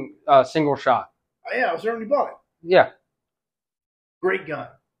Scout single shot. Oh, yeah, I was there when you bought it. Yeah. Great gun.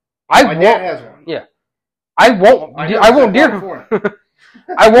 My My dad has one. Yeah. I won't I know, I won't I deer bought it for him.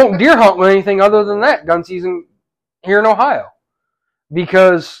 I won't deer hunt with anything other than that gun season here in Ohio.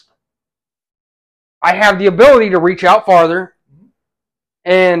 Because I have the ability to reach out farther,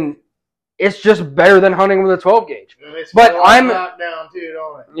 and it's just better than hunting with a 12 gauge. And it's But got a lot of I'm- knockdown too,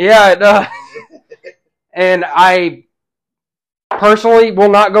 don't it? Yeah, it does. And I personally will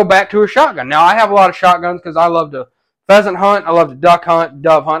not go back to a shotgun. Now, I have a lot of shotguns because I love to pheasant hunt, I love to duck hunt,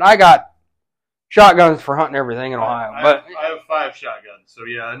 dove hunt. I got shotguns for hunting everything in Ohio. But I have 5 shotguns, so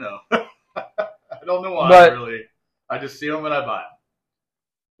yeah, I know. I don't know why, But- really. I just see them and I buy them.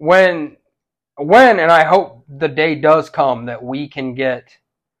 when and I hope the day does come that we can get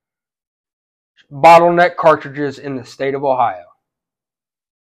bottleneck cartridges in the state of Ohio.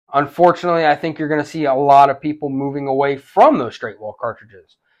 Unfortunately, I think you're going to see a lot of people moving away from those straight wall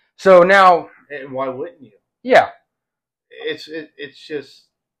cartridges. So now, And why wouldn't you? yeah, It's just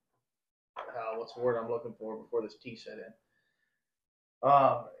what's the word I'm looking for before this T set in?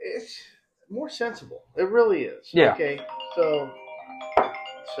 It's more sensible. It really is. Yeah. Okay, so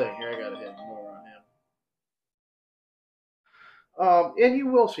let's see here. I gotta hit more on him. And you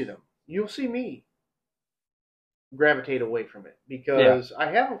will see them. You'll see me gravitate away from it because I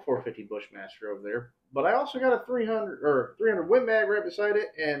have a 450 Bushmaster over there, but I also got a 300 Win Mag right beside it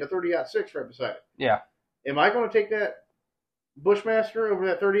and a 30-06 right beside it. yeah. Am I going to take that Bushmaster over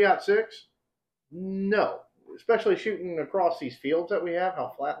that 30-06? No. Especially shooting across these fields that we have,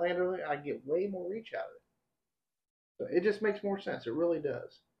 how flatland are they? I get way more reach out of it. So it just makes more sense. It really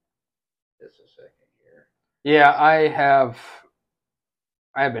does. Just a second here. Yeah, I have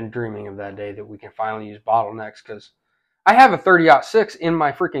I have been dreaming of that day that we can finally use bottlenecks because I have a 30-06 in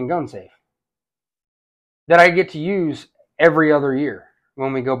my freaking gun safe that I get to use every other year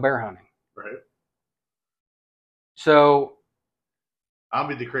when we go bear hunting. Right. So I'll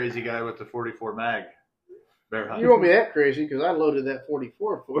be the crazy guy with the 44 mag. Bear hunting. You won't be that crazy because I loaded that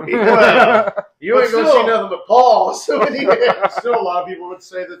 44 for you. Well, You but ain't gonna still- see nothing but paws. So Still, a lot of people would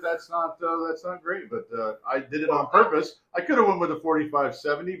say that that's not great, but I did it on purpose. I could have went with a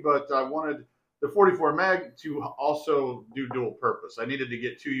 45-70, but I wanted the 44 mag to also do dual purpose. I needed to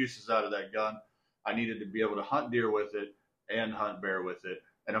get 2 uses out of that gun. I needed to be able to hunt deer with it and hunt bear with it.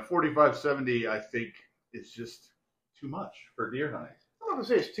 And a 45-70, I think, is just too much for deer hunting. I'm not gonna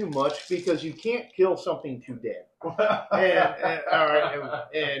say it's too much because you can't kill something too dead. And all right,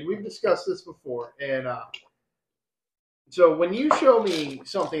 and we've discussed this before. And so when you show me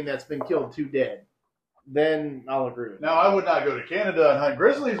something that's been killed too dead, then I'll agree with Now, I would not go to Canada and hunt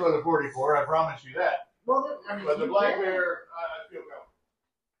grizzlies with a 44. I promise you that. Well, then, I mean, But the you black can. bear, I feel comfortable.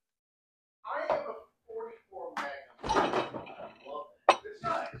 I have a 44 Magnum. I love it. It's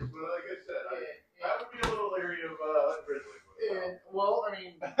nice, but like I said, I would be a little leery of grizzlies. And, well, I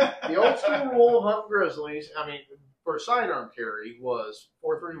mean, the old school rule of hunting grizzlies, I mean, for sidearm carry was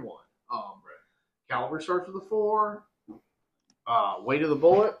 431. Caliber starts with a 4. Weight of the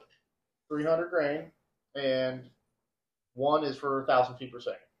bullet, 300 grain, and 1 is for 1,000 feet per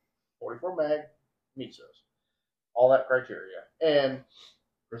second. 44 mag meets those. All that criteria. And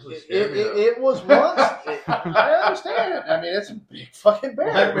Grizzlies scare me, though. it was once. I understand it. I mean, it's a big fucking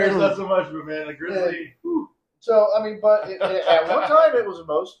bear. Black bear's not so much, but man, a grizzly. whew. So, I mean, but at one time, it was the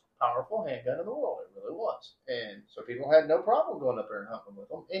most powerful handgun in the world. It really was. And so people had no problem going up there and hunting with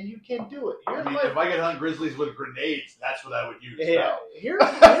them. And you can do it. I Here's mean, my, if I could hunt grizzlies with grenades, that's what I would use. yeah, here's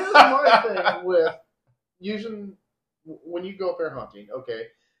my thing with using, when you go up there hunting, okay,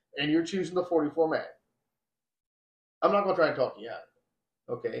 and you're choosing the 44 mag. I'm not going to try and talk you out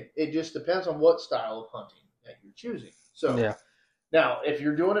of it, okay? It just depends on what style of hunting that you're choosing. So, yeah, now, if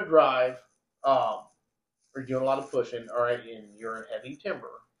you're doing a drive, or you're doing a lot of pushing, all right, and you're in heavy timber,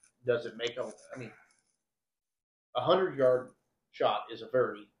 does it make I mean, 100-yard shot is a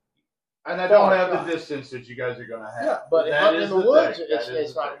very, And I don't have the distance that you guys are going to have. yeah, but That hunting is in the the woods, thing. it's That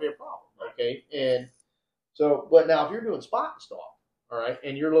is not the going to be a problem, okay? And so, but now if you're doing spot and stalk, all right,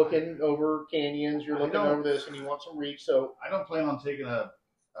 and you're looking over canyons, you're I looking don't- over this, and you want some reach, so, I don't plan on taking a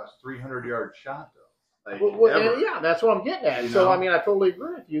 300-yard shot, though. Like, well, ever. and yeah, that's what I'm getting at. You So, know? I mean, I totally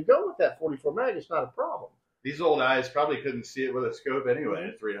agree with you. Go with that 44 mag, it's not a problem. These old eyes probably couldn't see it with a scope anyway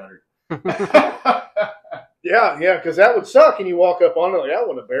at 300. Yeah, because that would suck, and you walk up on it like, that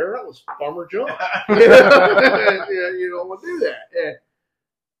wasn't a bear, that was Farmer John. Yeah, you don't want to do that. Yeah.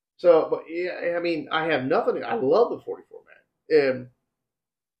 So, but yeah, I mean, I have nothing. I love the 44 mag,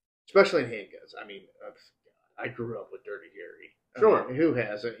 especially in handguns. I mean, I grew up with Dirty Gary. Sure. I mean, who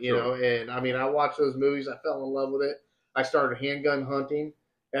hasn't? You Sure. know, and I mean, I watched those movies. I fell in love with it. I started handgun hunting.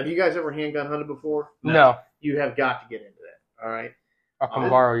 Have you guys ever handgun hunted before? no, You have got to get into that. All right. I'll come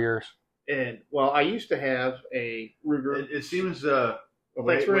borrow yours. And well, I used to have a Ruger. It seems Well, thanks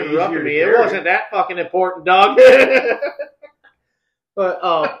way- for way interrupting easier me. to It carry. wasn't that fucking important, dog. But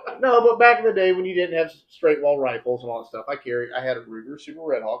no, but back in the day when you didn't have straight wall rifles and all that stuff, I had a Ruger Super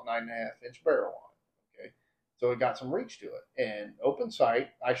Red Hawk 9.5-inch barrel on it. Okay, so it got some reach to it, and open sight.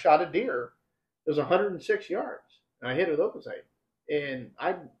 I shot a deer. It was 106 yards, and I hit it with open sight, and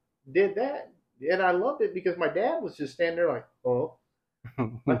I did that, and I loved it because my dad was just standing there like, "Oh,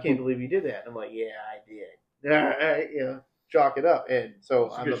 I can't believe you did that." And I'm like, "Yeah, I did." You know, chalk it up, and so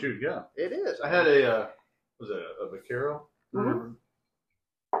It's a good shoot, yeah. It is. I had a, was it a Vaquero? Mhm.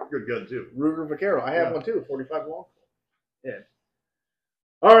 Good gun, too. Ruger Vaquero. I have Yeah. one too, 45 long. Yeah.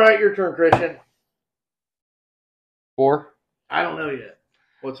 All right, your turn, Christian. 4. I don't know yet.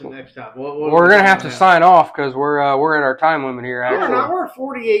 What's the next topic? What We're gonna have to sign off because we're at our time limit here. We're Actually, not. We're at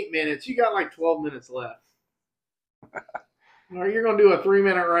 48 minutes. You got like 12 minutes left. Or you're gonna do a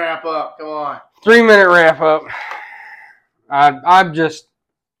 3-minute wrap up. Come on. 3-minute wrap up. I'm just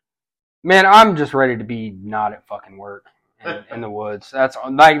ready to be not at fucking work in the woods. That's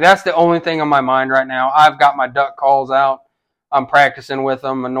the only thing on my mind right now. I've got my duck calls out. I'm practicing with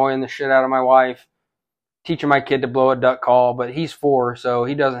them, annoying the shit out of my wife, teaching my kid to blow a duck call, but he's 4, so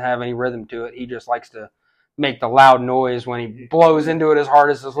he doesn't have any rhythm to it. He just likes to make the loud noise when he blows into it as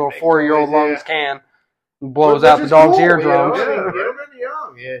hard as his little 4-year-old noise, yeah. lungs can. And blows out the dog's eardrums. You know? I mean, get them in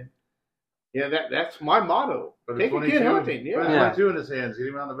young. Yeah. That's my motto. But Take a kid hunting. Yeah. Put a Yeah. 22 in his hands. Get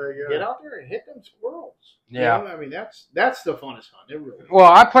him on the big Get out there and hit them squirrels. Yeah. You know, I mean, that's the funnest hunt. It really is. Well,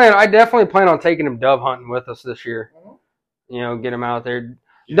 I definitely plan on taking him dove hunting with us this year. Mhm. You know, get him out there.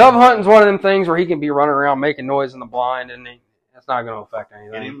 Dove hunting's one of them things where he can be running around making noise in the blind, and it's not going to affect Get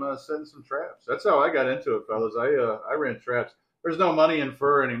anything. him setting some traps. That's how I got into it, fellas. I ran traps. There's no money in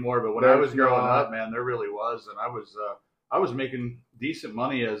fur anymore, but when I was growing up, man, there really was, and I was making decent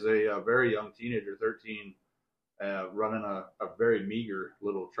money as a very young teenager, 13, running a very meager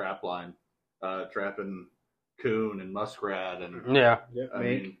little trap line, trapping coon and muskrat, and Yeah. I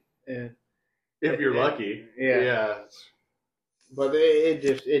mean, and if you're lucky, yeah. But it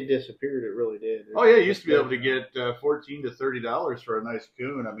disappeared. It really did. Oh yeah, you used to be able to get $14 to $30 for a nice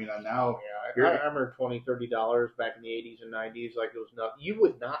coon. I mean, now I remember $20-$30 back in the 80s and 90s. Like it was not. You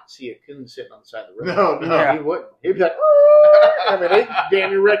would not see a coon sitting on the side of the road. No, you wouldn't. He'd be like, I mean, they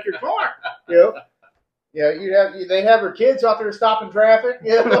damn near wreck your car. You know. Yeah, they'd have their kids out there stopping traffic.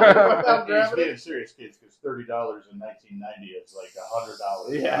 Yeah, he's being serious, kids, because $30 in 1990 is like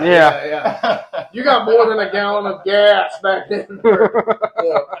 $100. Yeah. You got more than a gallon of gas back then.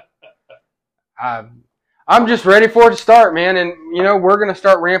 I'm just ready for it to start, man, and we're gonna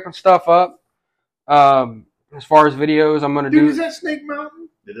start ramping stuff up. As far as videos, I'm gonna do. Is that Snake Mountain?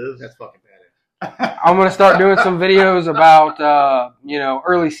 It is. That's fucking badass. I'm gonna start doing some videos about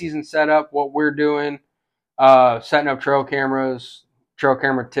early season setup, what we're doing. Setting up trail cameras, trail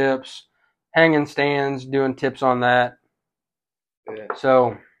camera tips, hanging stands, doing tips on that. Yeah.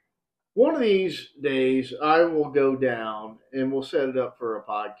 So, one of these days, I will go down and we'll set it up for a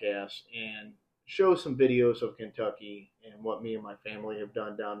podcast and show some videos of Kentucky and what me and my family have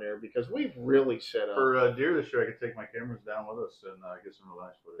done down there, because we've really set up. For deer this year, I could take my cameras down with us and get some real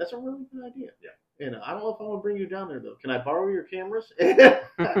nice footage. That's a really good idea. Yeah. And I don't know if I want to bring you down there, though. Can I borrow your cameras?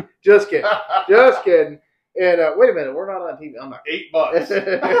 Just kidding. Just kidding. And wait a minute, we're not on TV. I'm not. $8.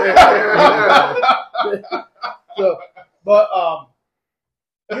 But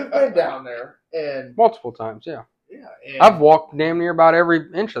you've been down there and multiple times, yeah. Yeah, and I've walked damn near about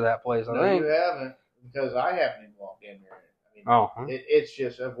every inch of that place. I think. You haven't, because I haven't even walked in there. I mean, it's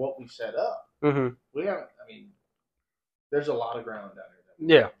just of what we set up. Mm-hmm. We haven't. I mean, there's a lot of ground down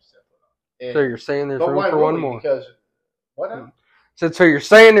there. Yeah. So you're saying there's room for one more? Because what? So you're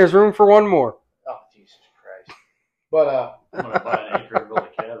saying there's room for one more? Oh, Jesus Christ! But I'm gonna buy an acre and build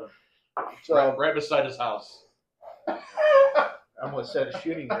a cabin. So right beside his house. I'm gonna set a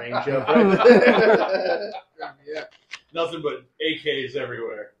shooting range up. Right yeah. Nothing but AKs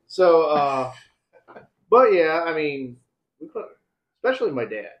everywhere. So, but yeah, I mean, we put, especially my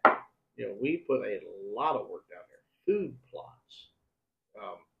dad. We put a lot of work down there. Food plots.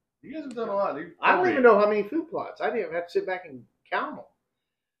 You guys have done a lot. I don't even know how many food plots. I didn't have to sit back and count them.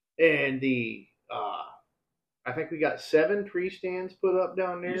 And I think we got 7 tree stands put up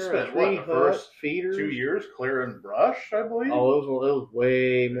down there. You spent the first feeders. 2 years clearing brush, I believe. Oh, it was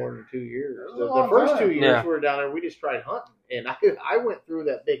way more than 2 years. The first time. 2 years we were down there, we just tried hunting, and I went through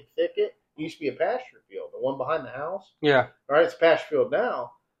that big thicket. It used to be a pasture field, the one behind the house. Yeah. All right, it's a pasture field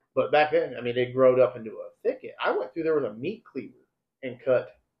now, but back then, I mean, it growed up into a thicket. I went through there with a meat cleaver and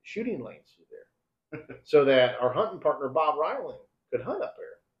cut shooting lanes through there, so that our hunting partner Bob Ryling could hunt up there.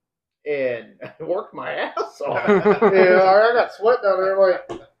 And I worked my ass off. I got sweat down there.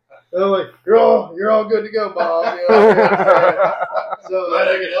 Like, you're all good to go, Bob. So glad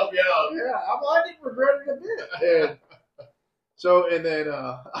I could help you out. Yeah, I didn't regret it a bit. And then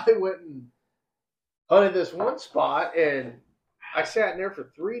I went and hunted this one spot, and I sat in there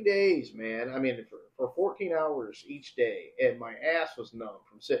for 3 days, man. I mean, for 14 hours each day, and my ass was numb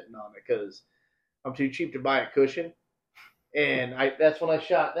from sitting on it because I'm too cheap to buy a cushion. And that's when I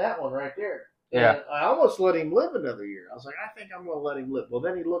shot that one right there. Yeah. And I almost let him live another year. I was like, I think I'm going to let him live. Well,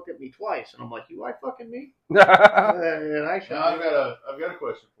 then he looked at me twice, and I'm like, you like fucking me? And I shot him. I've got a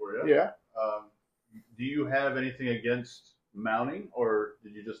question for you. Yeah. Do you have anything against mounting, or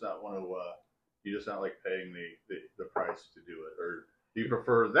did you just not want to? You just not like paying the price to do it, or do you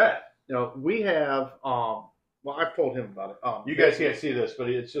prefer that? No, we have. Well, I've told him about it. You guys can't see this, but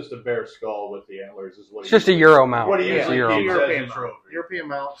it's just a bare skull with the antlers. Is what it's just a Euro mount. What do you usually Euro keep mount. as a trophy? European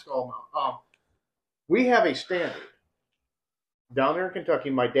mount, skull mount. We have a standard down there in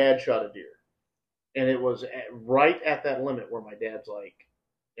Kentucky. My dad shot a deer, and it was right at that limit where my dad's like,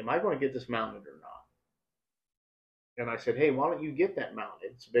 "Am I going to get this mounted or not?" And I said, "Hey, why don't you get that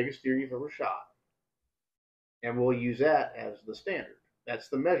mounted? It's the biggest deer you've ever shot, and we'll use that as the standard. That's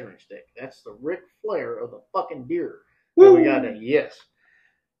the measuring stick. That's the Ric Flair of the fucking deer that we got in." Yes.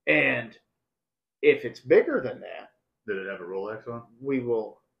 And if it's bigger than that, did it have a Rolex on? we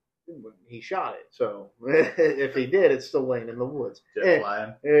will. He shot it, so if he did, it's still laying in the woods. Jet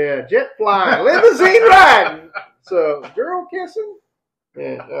flying. Yeah, jet flying, limousine riding. So girl kissing.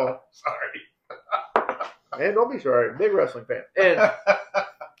 Yeah. Sorry. Man, don't be sorry. Big wrestling fan. And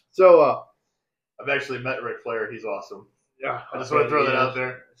so, I've actually met Ric Flair. He's awesome. yeah, I just want to throw that out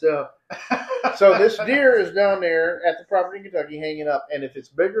there. So this deer is down there at the property in Kentucky hanging up, and if it's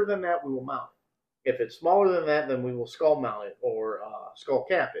bigger than that, we will mount it. If it's smaller than that, then we will skull mount it or skull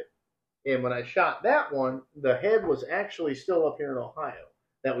cap it. And when I shot that one, the head was actually still up here in Ohio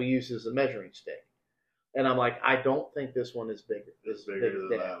that we use as a measuring stick. And I'm like, I don't think this one is bigger. It's bigger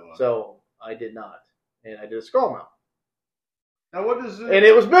than that one. So I did not. And I did a skull mount. Now, what does it... And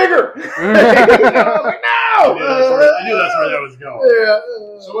it was bigger. I was like, no! I knew that's where that was going. Yeah.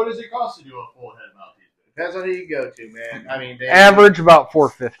 So what does it cost to do a full head mount these days? Depends on who you go to, man. I mean, Average about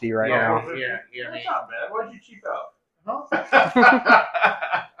 $450 right now. Yeah. That's not bad. Why'd you cheap out? Huh?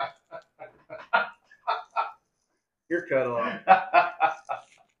 You're cut off.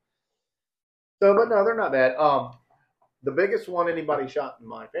 So, but no, they're not bad. The biggest one anybody shot in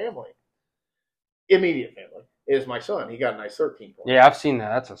my family, immediate family, is my son. He got a nice 13 point. Yeah, I've seen that.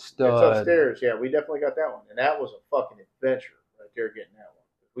 That's a stud. It's upstairs. Yeah, we definitely got that one. And that was a fucking adventure right there getting that one.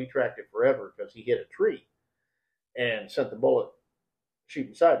 We tracked it forever because he hit a tree and sent the bullet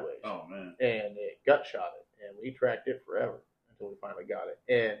shooting sideways. Oh, man. And it gut shot it. And we tracked it forever until we finally got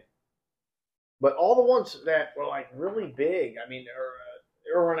it. But all the ones that were like really big, I mean,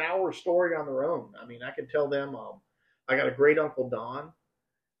 are an hour story on their own. I mean, I can tell them, I got a great Uncle Don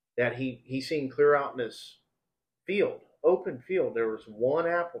that he seen clear out in his field, open field. There was one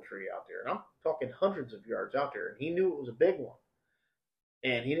apple tree out there, and I'm talking hundreds of yards out there, and he knew it was a big one.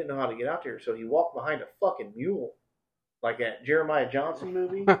 And he didn't know how to get out there, so he walked behind a fucking mule, like that Jeremiah Johnson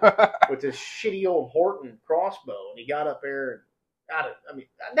movie, with this shitty old Horton crossbow, and he got up there and got it. I mean,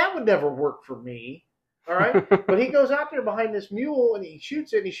 that would never work for me, all right? But he goes out there behind this mule, and he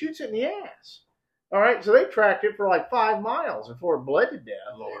shoots it in the ass. All right, so they tracked it for like 5 miles before it bled to death.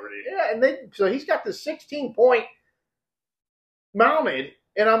 Lordy. Yeah, and so he's got this 16-point mounted,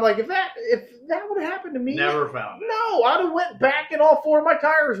 and I'm like, if that would have happened to me, Never found it. no, I'd have went back, and all 4 of my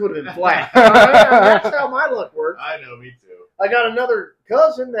tires would have been flat. All right? That's how my luck works. I know, me too. I got another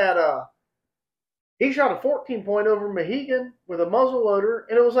cousin that he shot a 14-point over Mohegan with a muzzle loader,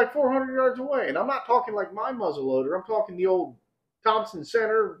 and it was like 400 yards away. And I'm not talking like my muzzle loader. I'm talking the old Thompson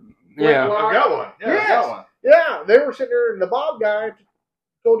Center. Yeah. I've got one. Yeah, Yes. I've got one. Yeah, they were sitting there, and the Bob guy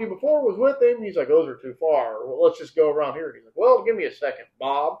told you before was with him. He's like, those are too far. Well, let's just go around here. And he's like, well, give me a second,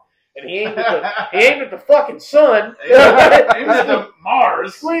 Bob. And he aimed at the fucking sun. Aimed at the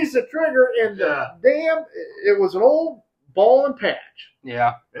Mars. Squeezed the trigger, and it was an old ball and patch.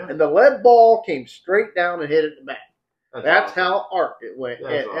 Yeah. And the lead ball came straight down and hit it in the back. That's awesome. how arc it went.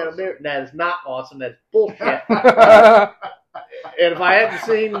 That's And awesome. that is not awesome. That's bullshit. And if I hadn't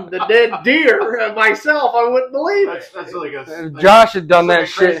seen the dead deer myself, I wouldn't believe it. That's like a Josh had done that like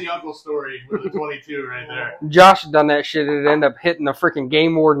a crazy shit. uncle story with the 22 right there. Josh had done that shit. It'd end up hitting the freaking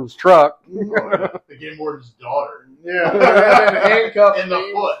game warden's truck. The game warden's daughter. Yeah, and handcuffed In the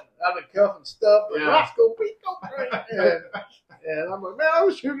me. foot. I've been cuffing stuff. Like, Yeah. Roscoe Pico. And I'm like, man, I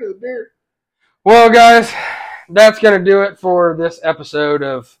was shooting the deer. Well, guys, that's going to do it for this episode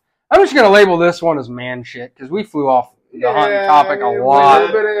of... I'm just going to label this one as man shit, because we flew off the hunting topic a A little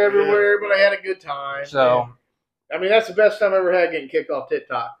lot. bit of everywhere, but I had a good time. So... I mean, that's the best time I ever had getting kicked off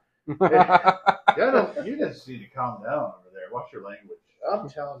TikTok. You guys need to calm down over there. Watch your language. I'm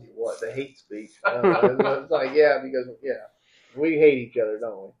telling you what, the hate speech. It's like, yeah, because, we hate each other,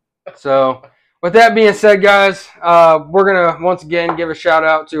 don't we? So, with that being said, guys, we're going to once again give a shout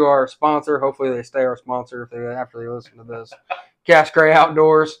out to our sponsor. Hopefully they stay our sponsor after they listen to this. Cash Gray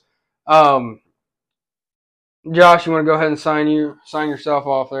Outdoors. Josh, you want to go ahead and sign yourself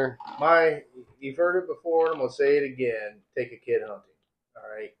off there? You've heard it before, and I'm going to say it again. Take a kid hunting, all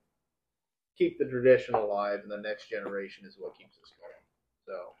right? Keep the tradition alive, and the next generation is what keeps us going.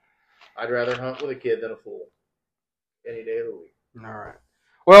 So, I'd rather hunt with a kid than a fool any day of the week. All right.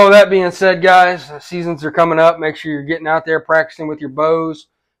 Well, that being said, guys, seasons are coming up. Make sure you're getting out there practicing with your bows,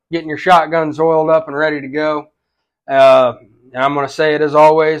 getting your shotguns oiled up and ready to go. And I'm going to say it as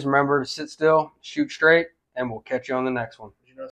always. Remember to sit still, shoot straight, and we'll catch you on the next one.